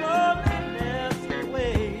this loneliness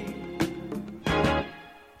away.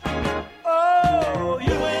 Oh,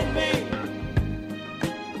 you and me,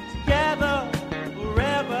 together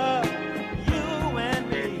forever. You and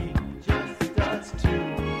me, just us two.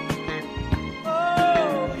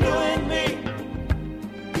 Oh, you and me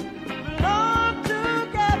belong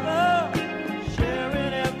together,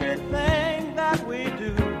 sharing everything that we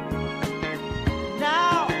do.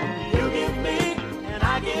 Now you give me and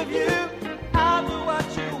I give you. I'll do what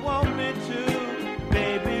you want me to.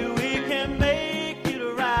 Baby, we can make it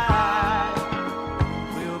right.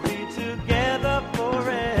 We'll be together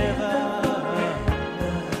forever.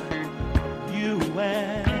 You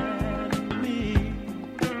and me.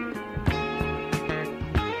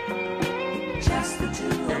 Just the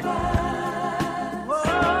two of us.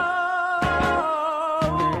 Whoa,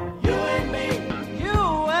 you and me,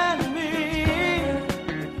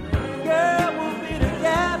 girl, we'll be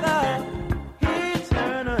together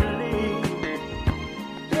eternally.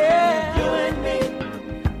 Yeah, you and me,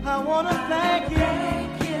 I wanna thank you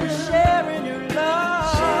for sharing your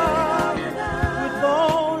love with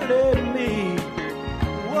only me.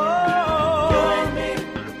 Whoa, you and me,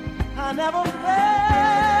 I never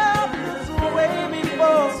felt this way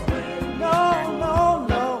before. No, no,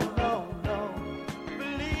 no, no, no.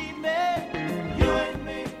 Believe me, you and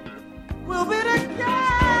me, we'll be together.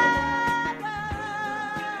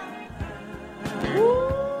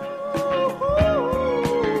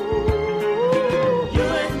 You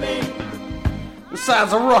and me, The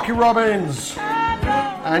sounds of Rocky Robbins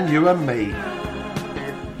and You and Me.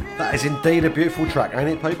 That is indeed a beautiful track, ain't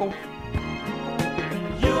it, people?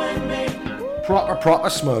 you and me, Proper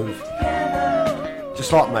smooth.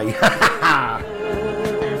 Just like me.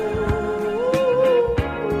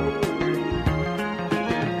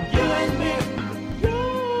 you and me,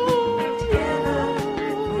 together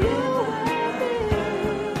forever.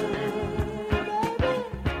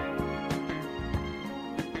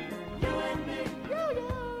 You and me.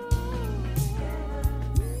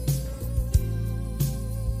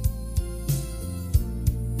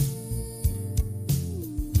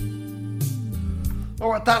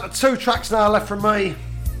 Alright, down to 2 tracks now left from me.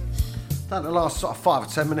 Down to the last sort of 5 or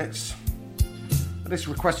 10 minutes. And This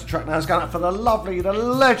requested track now is going out for the lovely, the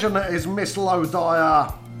legend that is Miss Low Dyer.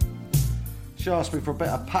 She asked me for a bit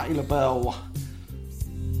of Patti LaBelle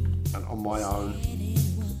and On My Own.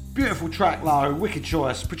 Beautiful track, Low, wicked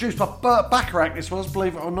choice. Produced by Burt Bacharach, this was,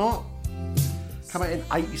 believe it or not. Come out in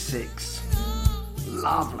 86.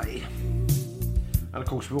 Lovely. And of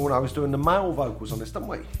course, we all know he's doing the male vocals on this, don't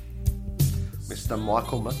we? Mr.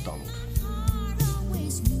 Michael McDonald.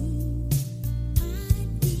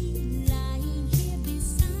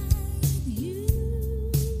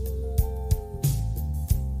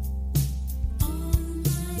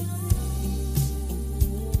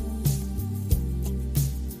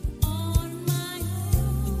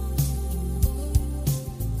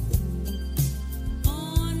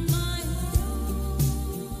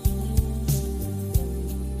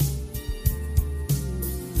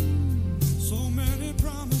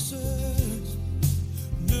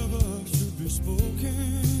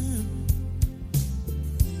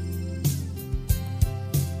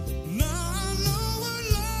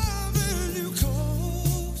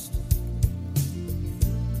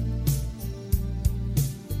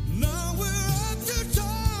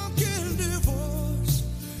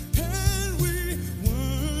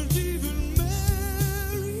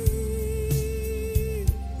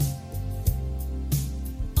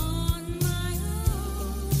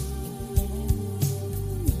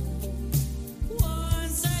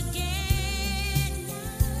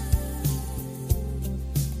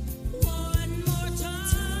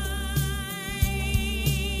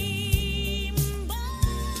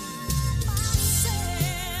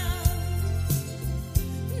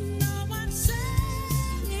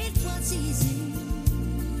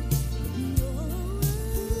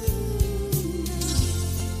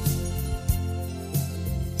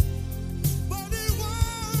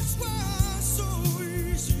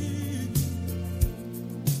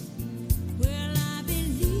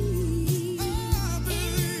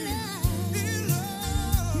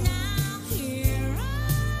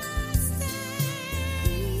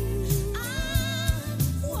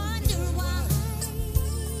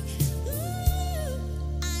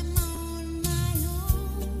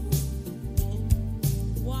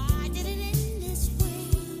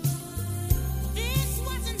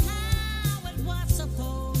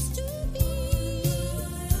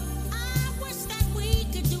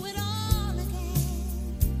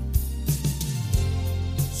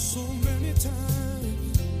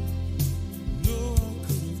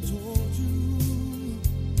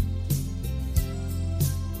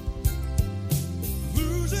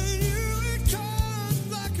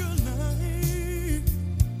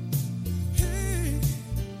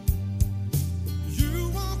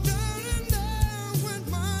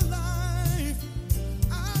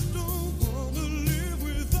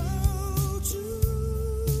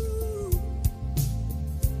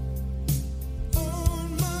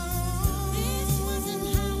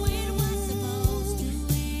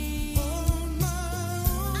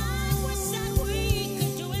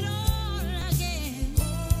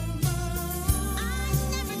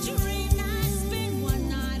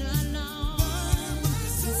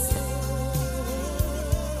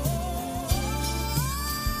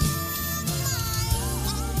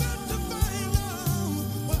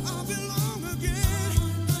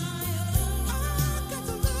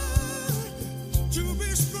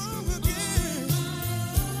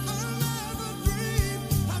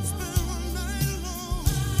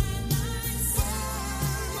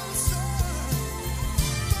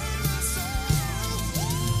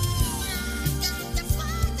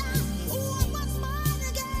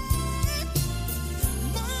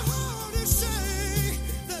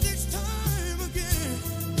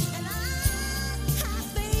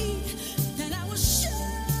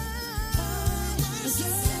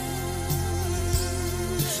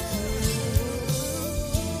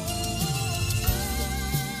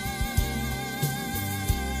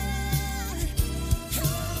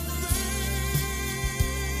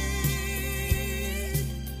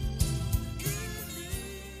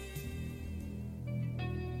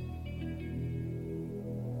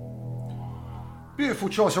 Beautiful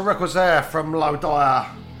choice of records there from Low Dyer.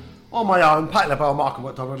 On My Own, Patti LaBelle, Michael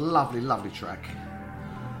McDonald. Lovely, lovely track.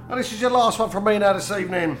 And this is your last one from me now this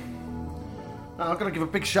evening. Now, I'm going to give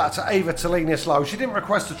a big shout out to Eva Tellinius Low. She didn't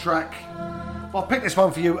request a track, but I picked this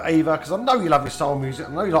one for you, Eva, because I know you love your soul music.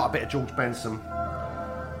 I know you like a bit of George Benson.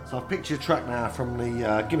 So I've picked you a track now from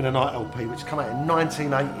the Give Me the Night LP, which came out in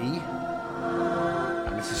 1980.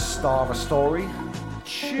 And this is Star of a Story.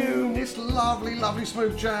 Tune, this lovely, lovely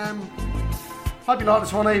smooth jam. Hope you like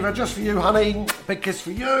this one, Eva. Just for you, honey. Big kiss for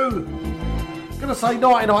you. Gonna say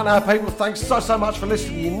nighty night now, people. Thanks so much for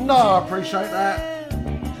listening. You know I appreciate that.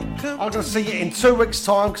 I'm going to see you in 2 weeks'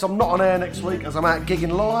 time because I'm not on air next week as I'm out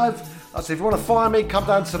gigging live. So if you want to find me, come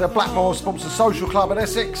down to the Blackmore Sponsored Social Club in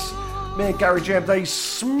Essex. Me and Gary GMD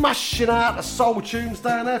smashing out the soul tunes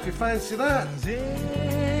down there if you fancy that.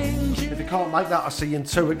 If you can't make that, I'll see you in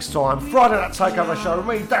 2 weeks' time. Friday Night Takeover show with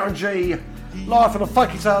me, Darren G, live from the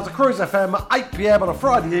Funky Tales of Cruise FM at 8 PM on a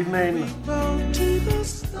Friday evening. And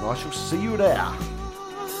I shall see you there.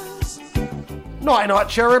 Nighty night,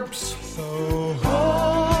 cherubs. So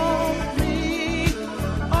hold me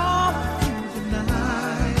all through the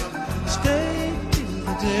night. Stay till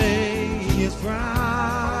the day is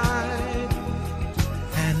bright.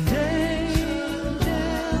 And angel,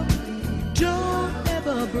 don't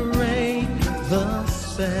ever break the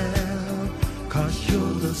spell. 'Cause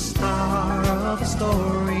you're the star of the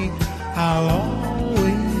story I'll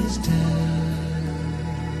always tell.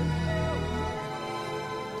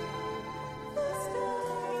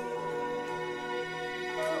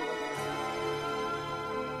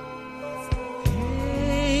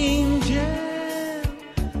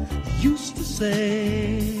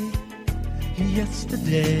 Say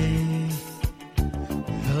yesterday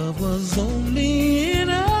love was only in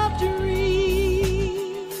a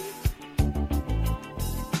dream,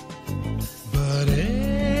 but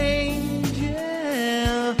angel,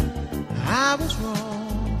 I was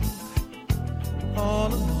wrong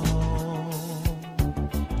all along.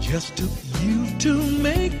 Just took you to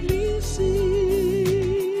make me see.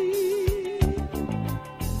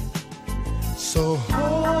 So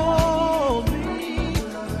hold me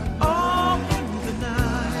all through the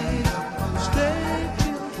night. Stay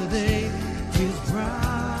till the day is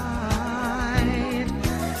bright.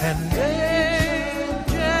 And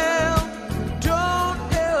angel, don't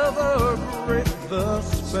ever break the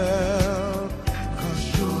spell. 'Cause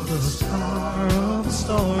you're the star of the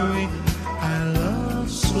story I love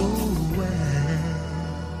so well.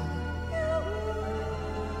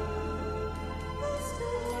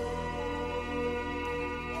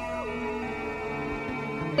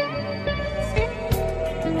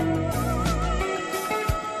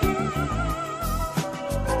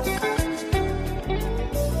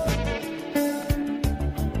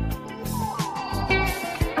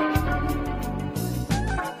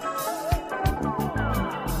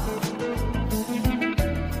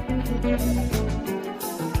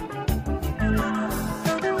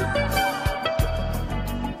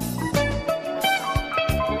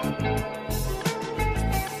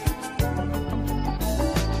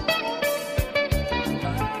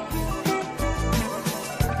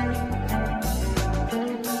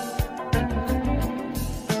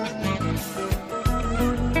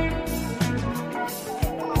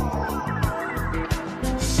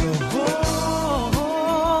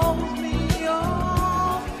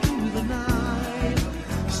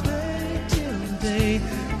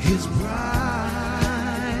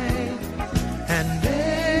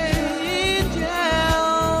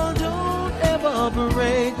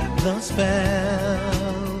 The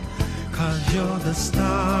spell, 'cause you're the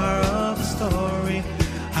star of the story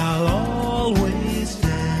I'll always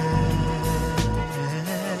tell.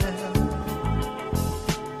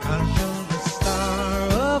 'Cause you're the star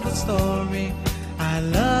of the story